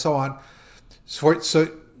individual, and so on.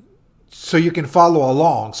 So you can follow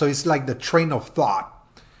along. So it's like the train of thought.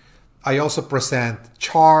 I also present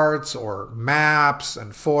charts or maps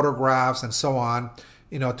and photographs and so on,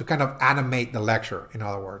 to kind of animate the lecture, in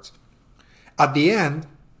other words. At the end,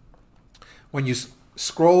 when you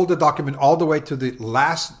scroll the document all the way to the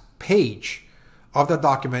last page of the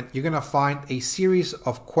document, you're going to find a series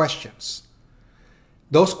of questions.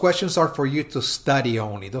 Those questions are for you to study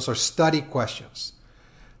only. Those are study questions.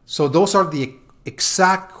 So those are the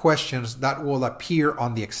exact questions that will appear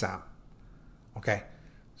on the exam. Okay?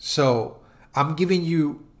 So I'm giving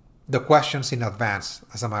you the questions in advance,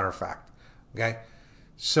 as a matter of fact. Okay?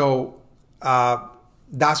 So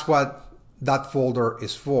that's what that folder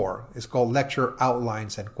is for. It's called Lecture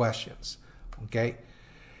Outlines and Questions. Okay?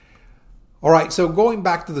 All right, so going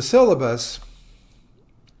back to the syllabus,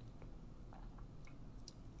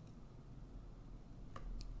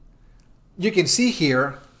 you can see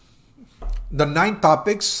here the 9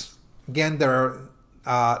 topics. Again, they're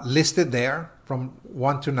listed there from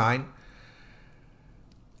 1 to 9.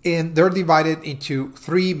 And they're divided into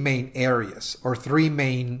 3 main areas, or 3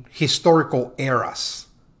 main historical eras.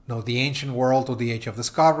 the ancient world to the age of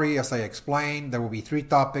discovery, as I explained. There will be 3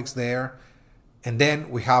 topics there. And then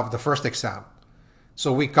we have the first exam.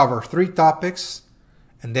 So we cover 3 topics,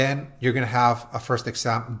 and then you're going to have a first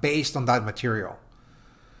exam based on that material.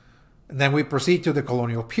 And then we proceed to the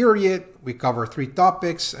colonial period. We cover 3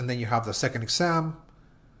 topics, and then you have the second exam.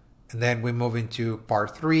 And then we move into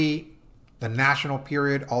part 3, the national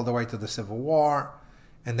period, all the way to the Civil War.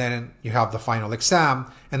 And then you have the final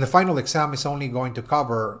exam. And the final exam is only going to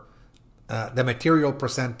cover the material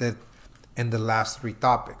presented in the last 3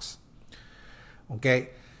 topics. Okay,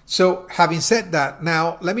 so having said that,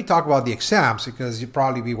 now let me talk about the exams, because you'll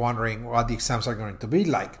probably be wondering what the exams are going to be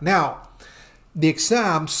like. Now, the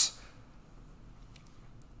exams,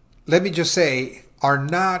 let me just say, are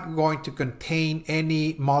not going to contain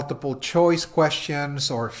any multiple choice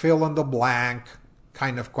questions or fill in the blank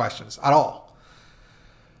kind of questions at all.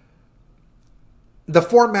 The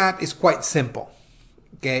format is quite simple,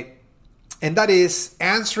 okay? And that is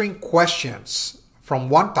answering questions from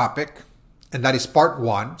one topic, and that is part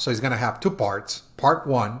 1. So it's going to have 2 parts. Part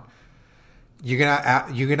 1, you're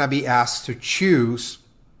gonna be asked to choose.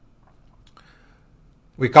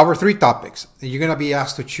 We cover 3 topics. You're going to be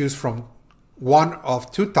asked to choose from one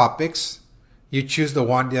of 2 topics. You choose the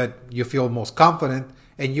one that you feel most confident,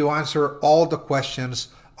 and you answer all the questions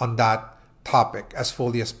on that topic as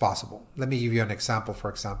fully as possible. Let me give you an example. For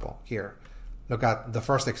example, here, look at the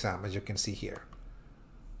first exam, as you can see here.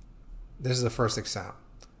 This is the first exam,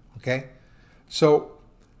 okay? So,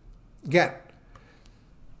 again,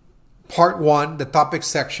 part 1, the topic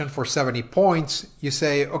section for 70 points, you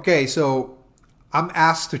say, okay, so I'm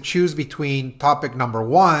asked to choose between topic number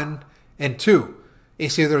 1 and 2.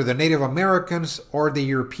 It's either the Native Americans or the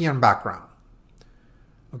European background.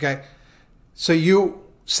 Okay, so you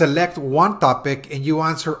select one topic and you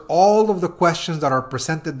answer all of the questions that are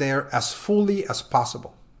presented there as fully as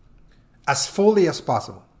possible. As fully as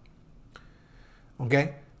possible.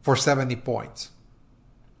 Okay, for 70 points.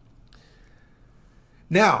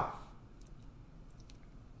 Now,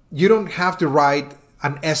 you don't have to write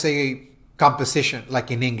an essay composition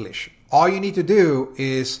like in English. All you need to do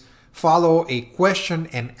is follow a question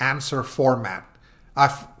and answer format.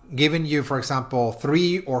 I've given you, for example,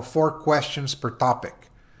 3 or 4 questions per topic.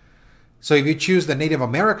 So if you choose the Native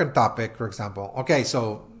American topic, for example, okay,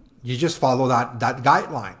 so you just follow that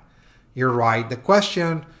guideline. You write the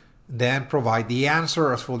question, then provide the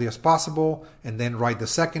answer as fully as possible, and then write the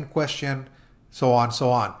second question, so on,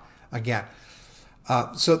 so on. Again,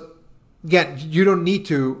 you don't need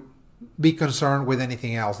to be concerned with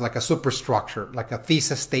anything else, like a superstructure, like a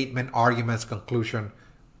thesis statement, arguments, conclusion,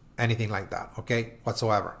 anything like that, okay,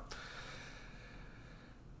 whatsoever.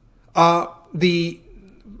 The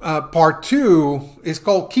part 2 is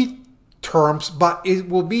called key terms, but it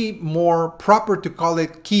will be more proper to call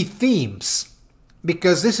it key themes,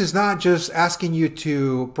 because this is not just asking you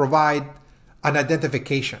to provide an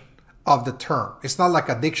identification of the term. It's not like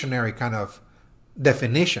a dictionary kind of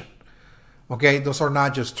definition. Okay, those are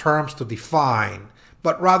not just terms to define,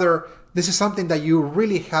 but rather this is something that you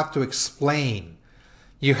really have to explain.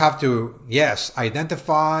 You have to, yes,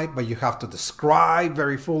 identify, but you have to describe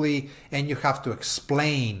very fully, and you have to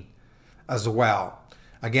explain as well.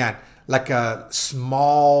 Again, like a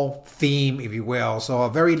small theme, if you will. So a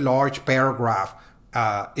very large paragraph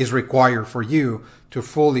is required for you to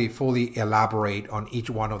fully elaborate on each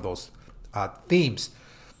one of those themes.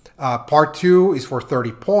 Part 2 is for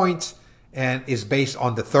 30 points. And is based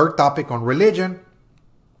on the third topic on religion.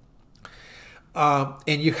 And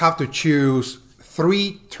you have to choose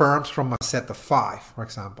 3 terms from a set of 5, for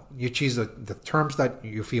example. You choose the terms that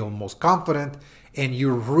you feel most confident, and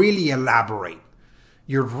you really elaborate.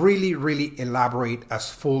 You really elaborate as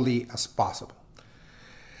fully as possible.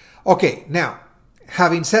 Okay, now,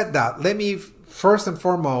 having said that, let me first and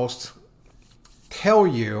foremost tell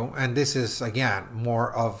you, and this is, again,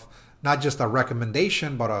 more of not just a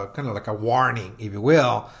recommendation, but a kind of like a warning, if you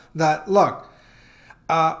will, that look,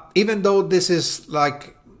 even though this is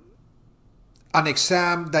like an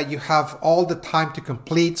exam that you have all the time to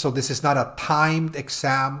complete, so this is not a timed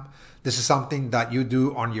exam, this is something that you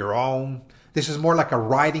do on your own. This is more like a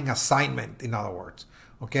writing assignment, in other words,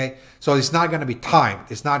 okay? So it's not going to be timed.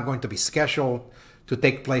 It's not going to be scheduled to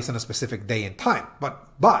take place on a specific day and time.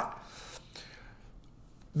 But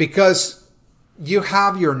because you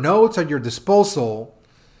have your notes at your disposal,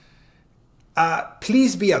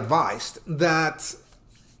 please be advised that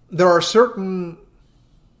there are certain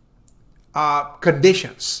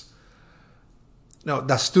conditions,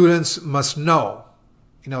 that students must know,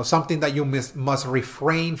 something that you must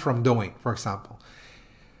refrain from doing, for example.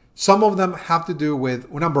 Some of them have to do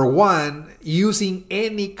with, number one, using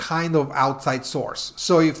any kind of outside source.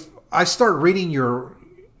 So if I start reading your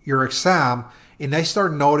exam and I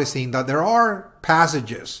start noticing that there are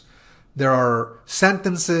passages, there are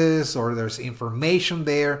sentences, or there's information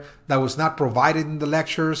there that was not provided in the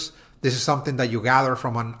lectures, this is something that you gather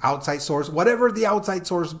from an outside source, whatever the outside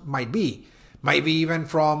source might be even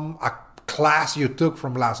from a class you took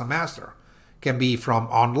from last semester, can be from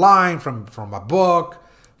online, from a book,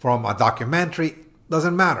 from a documentary,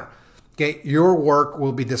 doesn't matter. Okay, your work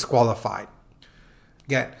will be disqualified.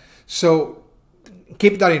 Okay, so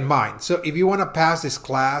keep that in mind. So if you want to pass this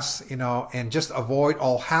class, and just avoid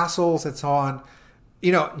all hassles and so on,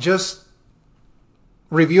 just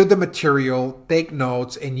review the material, take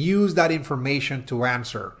notes, and use that information to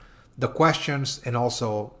answer the questions and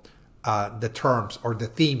also the terms or the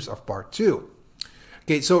themes of part 2.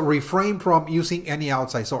 Okay, so refrain from using any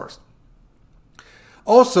outside source.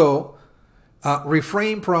 Also,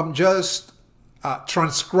 refrain from just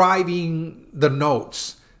transcribing the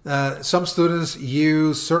notes. Some students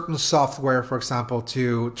use certain software, for example,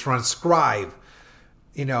 to transcribe,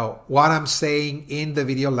 what I'm saying in the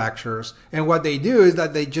video lectures. And what they do is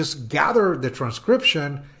that they just gather the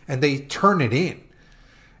transcription and they turn it in.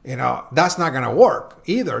 That's not going to work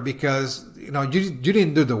either, because, you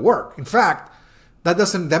didn't do the work. In fact, that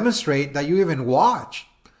doesn't demonstrate that you even watched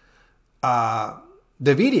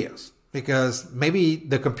the videos, because maybe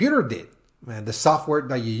the computer did, and the software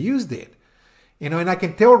that you used did. And I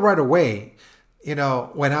can tell right away,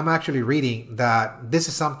 when I'm actually reading, that this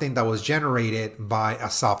is something that was generated by a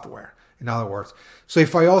software, in other words. So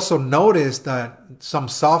if I also notice that some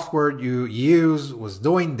software you use was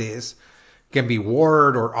doing this, can be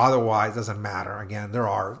Word or otherwise, doesn't matter. Again, there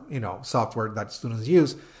are, software that students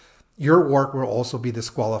use, your work will also be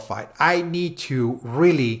disqualified. I need to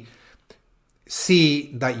really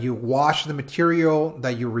see that you watch the material,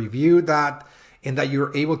 that you review that, and that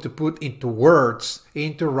you're able to put into words,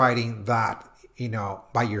 into writing that,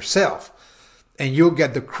 by yourself, and you'll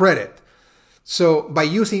get the credit. So by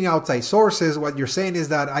using outside sources, what you're saying is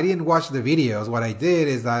that I didn't watch the videos. What I did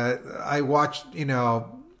is that I watched,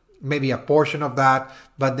 maybe a portion of that,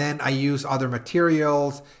 but then I use other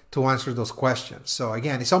materials to answer those questions. So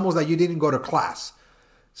again, it's almost like you didn't go to class.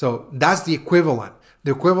 So that's the equivalent.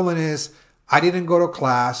 The equivalent is, I didn't go to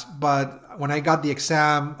class, but when I got the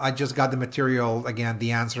exam, I just got the material, again,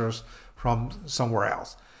 the answers from somewhere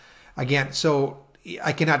else. Again, so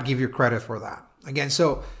I cannot give you credit for that. Again,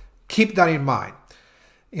 so keep that in mind.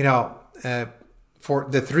 For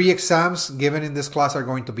the 3 exams given in this class are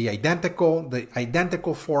going to be identical, the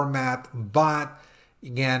identical format, but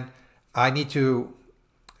again, I need to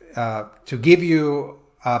give you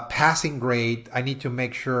a passing grade. I need to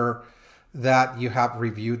make sure that you have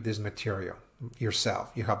reviewed this material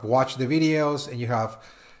yourself. You have watched the videos and you have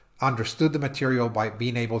understood the material by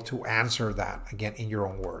being able to answer that, again, in your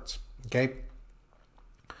own words. Okay?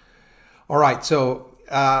 All right, so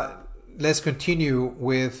let's continue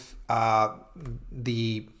with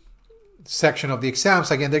the section of the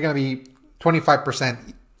exams. Again, they're going to be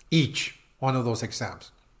 25% each, one of those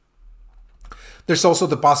exams. There's also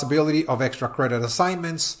the possibility of extra credit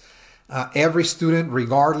assignments. Every student,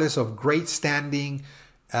 regardless of grade standing,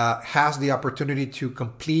 has the opportunity to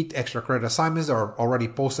complete extra credit assignments that are already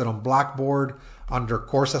posted on Blackboard under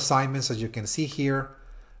course assignments, as you can see here.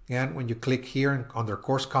 Again, when you click here under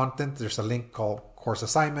course content, there's a link called course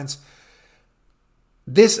assignments.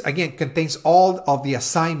 This, again, contains all of the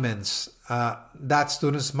assignments that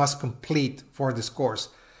students must complete for this course.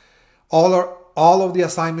 All of the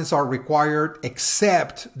assignments are required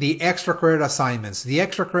except the extra credit assignments. The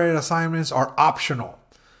extra credit assignments are optional.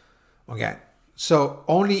 Okay, so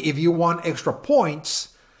only if you want extra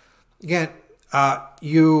points, again,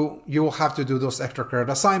 you will have to do those extra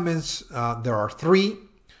credit assignments. There are 3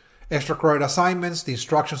 extra credit assignments. The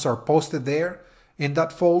instructions are posted there in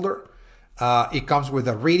that folder. It comes with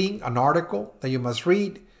a reading, an article that you must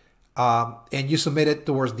read, and you submit it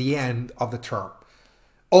towards the end of the term.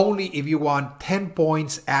 Only if you want 10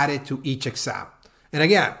 points added to each exam. And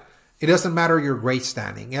again, it doesn't matter your grade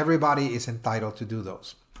standing. Everybody is entitled to do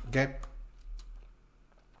those. Okay?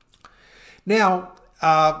 Now,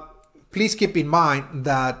 please keep in mind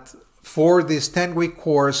that for this 10-week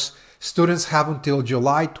course, students have until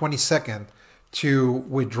July 22nd to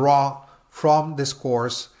withdraw from this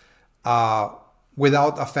course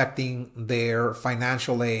without affecting their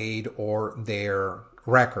financial aid or their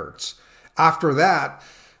records. After that,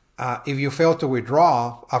 if you fail to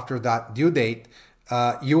withdraw after that due date,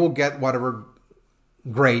 you will get whatever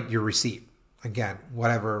grade you receive. Again,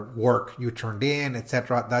 whatever work you turned in,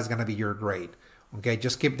 etc., that's going to be your grade. Okay,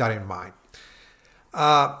 just keep that in mind.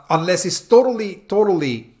 Unless it's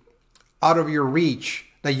totally out of your reach,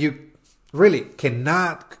 that you really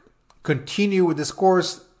cannot continue with this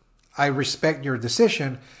course, I respect your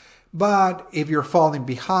decision. But if you're falling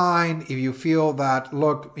behind, if you feel that,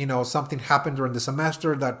 look, something happened during the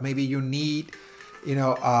semester that maybe you need,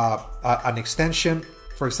 an extension,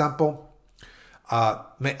 for example,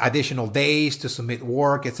 additional days to submit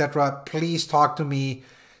work, etc., please talk to me.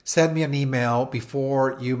 Send me an email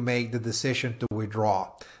before you make the decision to withdraw.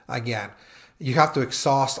 Again, you have to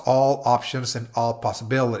exhaust all options and all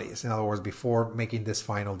possibilities, in other words, before making this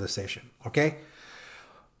final decision. Okay?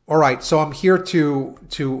 All right, so I'm here to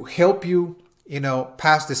help you,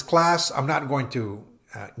 pass this class. I'm not going to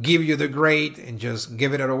give you the grade and just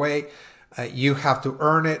give it away. You have to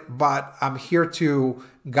earn it, but I'm here to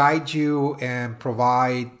guide you and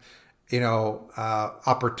provide,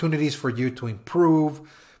 opportunities for you to improve.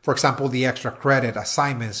 For example, the extra credit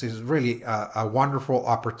assignments is really a wonderful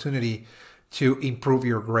opportunity to improve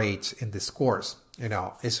your grades in this course.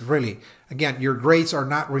 It's really, again, your grades are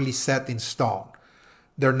not really set in stone.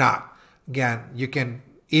 They're not. Again, you can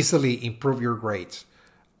easily improve your grades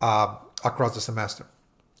across the semester.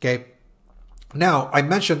 Okay. Now, I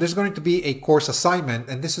mentioned there's going to be a course assignment,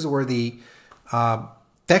 and this is where the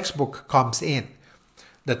textbook comes in.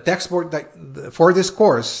 The textbook for this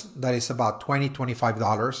course, that is about $20,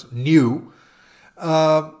 $25 new,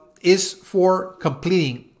 is for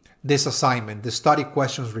completing this assignment, the study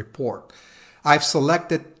questions report. I've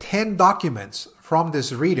selected 10 documents from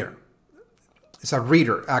this reader. It's a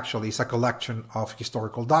reader, actually. It's a collection of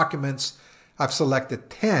historical documents. I've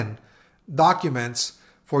selected 10 documents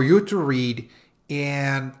for you to read,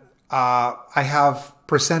 and I have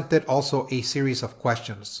presented also a series of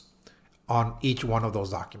questions on each one of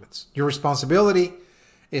those documents. Your responsibility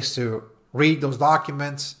is to read those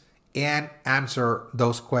documents and answer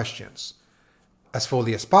those questions as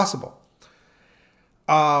fully as possible.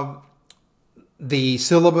 The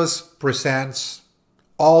syllabus presents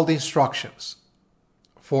all the instructions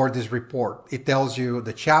for this report. It tells you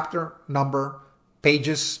the chapter number,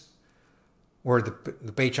 pages, where the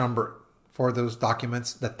page number for those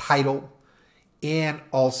documents, the title, and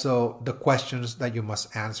also the questions that you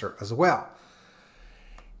must answer as well.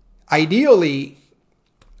 Ideally,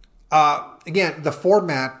 again, the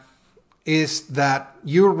format is that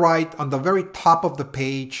you write on the very top of the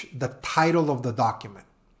page the title of the document.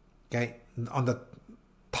 Okay, on the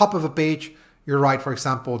top of the page, you write, for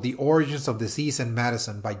example, The Origins of Disease and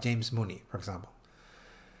Medicine by James Mooney, for example.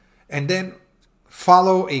 And then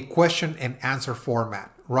follow a question and answer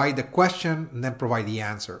format. Write the question and then provide the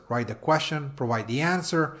answer. Write the question, provide the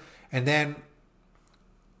answer, and then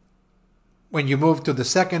when you move to the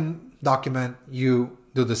second document, you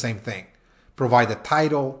do the same thing. Provide the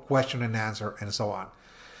title, question and answer, and so on.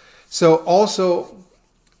 So also,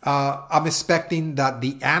 I'm expecting that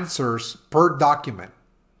the answers per document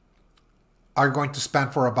are going to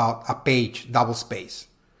span for about a page, double space.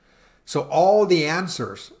 So all the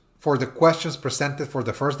answers for the questions presented for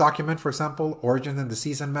the first document, for example, Origin and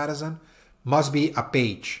Disease and Medicine, must be a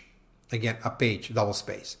page. Again, a page, double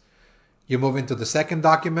space. You move into the second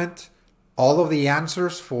document, all of the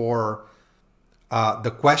answers for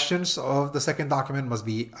the questions of the second document must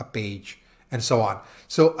be a page, and so on.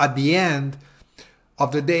 So at the end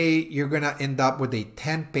of the day, you're going to end up with a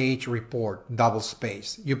 10-page report, double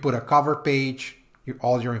space. You put a cover page,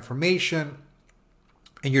 all your information,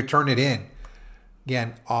 and you turn it in.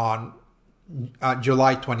 Again, on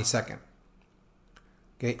July 22nd.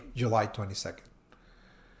 Okay, July 22nd.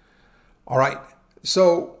 All right.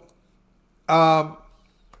 So,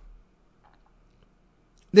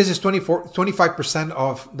 this is 25%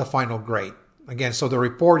 of the final grade. Again, so the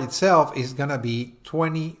report itself is going to be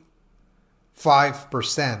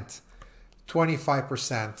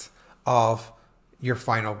 25% of your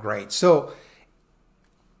final grade. So,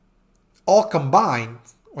 all combined,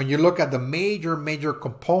 when you look at the major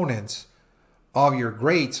components of your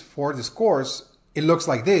grades for this course, it looks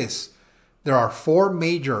like this. There are 4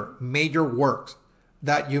 major works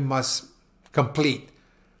that you must complete.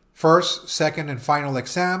 First, second, and final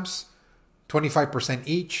exams, 25%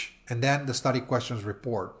 each, and then the study questions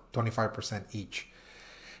report, 25% each.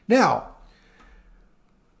 Now,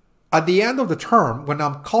 at the end of the term, when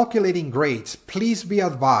I'm calculating grades, please be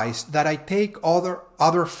advised that I take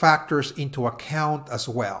other factors into account as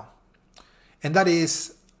well. And that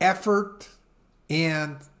is effort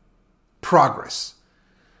and progress.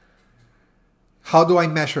 How do I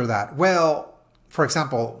measure that? Well, for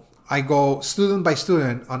example, I go student by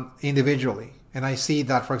student individually. And I see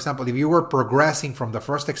that, for example, if you were progressing from the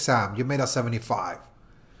first exam, you made a 75.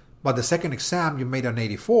 but the second exam you made an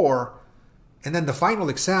 84, and then the final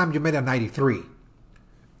exam you made a 93.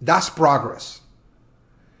 That's progress.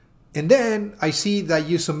 And then I see that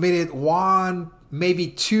you submitted 1, maybe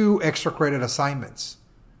 2 extra credit assignments.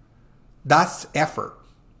 That's effort.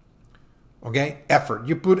 Okay? Effort.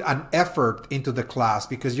 You put an effort into the class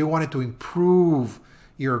because you wanted to improve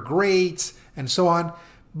your grades and so on.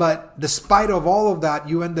 But despite of all of that,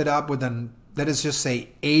 you ended up with an, let us just say,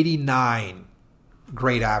 89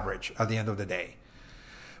 grade average at the end of the day.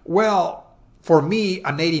 Well, for me,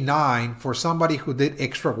 an 89, for somebody who did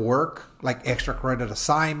extra work, like extra credit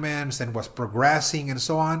assignments and was progressing and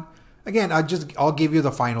so on, again, I'll give you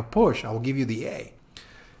the final push. I'll give you the A.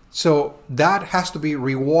 So that has to be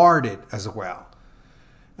rewarded as well.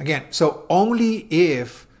 Again, so only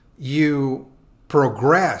if you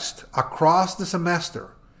progressed across the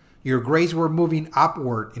semester, your grades were moving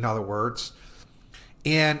upward, in other words,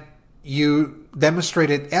 and you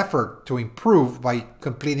demonstrated effort to improve by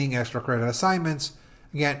completing extra credit assignments,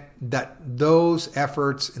 again, that those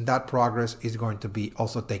efforts and that progress is going to be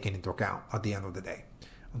also taken into account at the end of the day.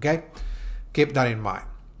 Okay? Keep that in mind.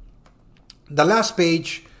 The last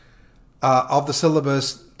page of the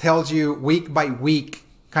syllabus tells you week by week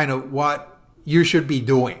kind of what you should be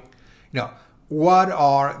doing. You know, what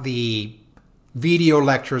are the video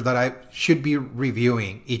lectures that I should be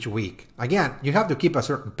reviewing each week? Again, you have to keep a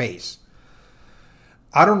certain pace.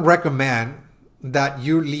 I don't recommend that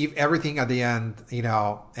you leave everything at the end, you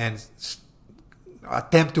know, and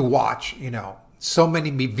attempt to watch, you know, so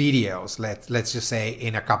many videos, let's just say,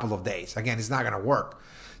 in a couple of days. Again, it's not going to work.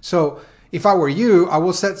 So if I were you, I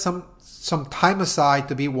will set some time aside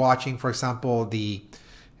to be watching, for example, the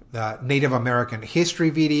Native American history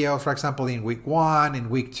video, for example, in week 1, in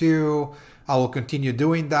week 2. I will continue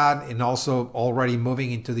doing that, and also already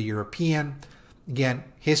moving into the European, again,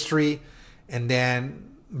 history. And then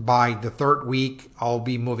by the 3rd week, I'll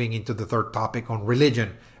be moving into the 3rd topic on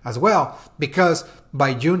religion as well, because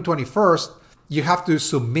by June 21st, you have to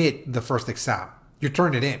submit the first exam. You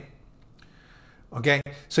turn it in. Okay,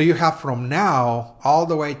 so you have from now all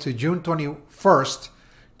the way to June 21st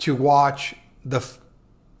to watch the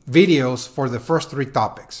videos for the first 3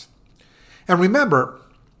 topics. And remember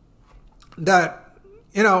that,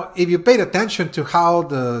 you know, if you paid attention to how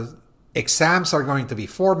the exams are going to be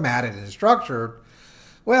formatted and structured,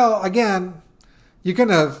 well, again, you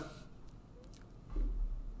kind of,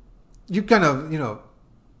 you know,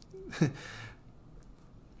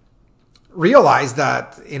 realize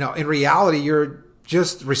that, you know, in reality, you're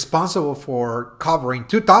just responsible for covering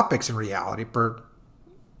 2 topics in reality per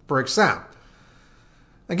exam.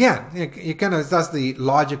 Again, you kind of, that's the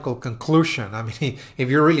logical conclusion. I mean, if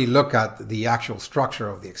you really look at the actual structure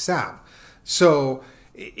of the exam. So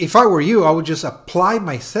if I were you, I would just apply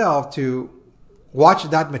myself to watch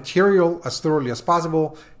that material as thoroughly as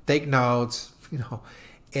possible, take notes, you know,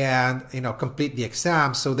 and, you know, complete the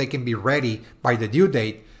exam so they can be ready by the due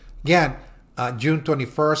date. Again, June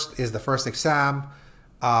 21st is the first exam.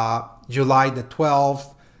 July the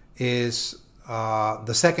 12th is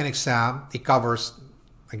the second exam. It covers,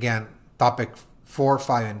 again, topic 4,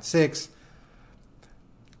 5, and 6.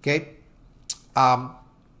 Okay.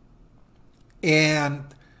 And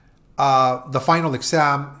the final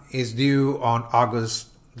exam is due on August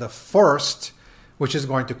the 1st, which is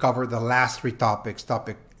going to cover the last 3 topics,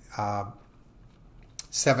 topic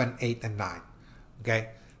 7, 8, and 9. Okay.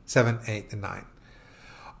 7, 8, and 9.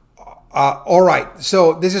 All right.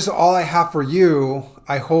 So this is all I have for you.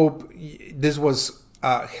 I hope this was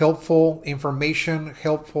helpful information,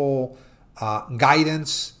 helpful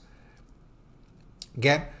guidance.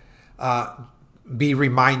 Again, be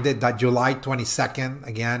reminded that July 22nd,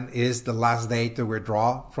 again, is the last day to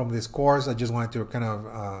withdraw from this course. I just wanted to kind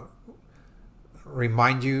of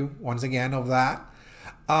remind you once again of that.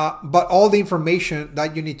 But all the information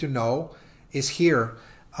that you need to know is here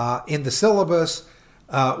in the syllabus.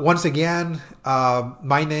 Once again,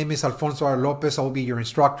 my name is Alfonso R. Lopez. I'll be your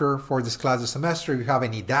instructor for this class this semester. If you have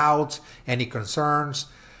any doubts, any concerns,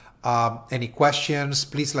 any questions,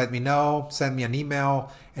 please let me know. Send me an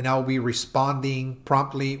email, and I'll be responding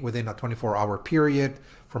promptly within a 24-hour period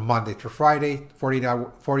from Monday to Friday,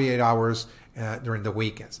 48 hours during the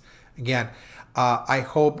weekends. Again, I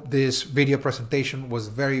hope this video presentation was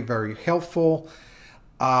very, very helpful.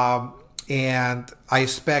 And I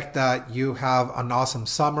expect that you have an awesome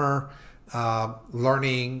summer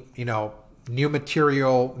learning, you know, new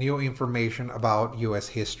material, new information about U.S.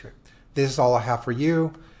 history. This is all I have for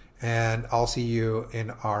you, and I'll see you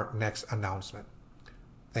in our next announcement.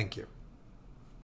 Thank you.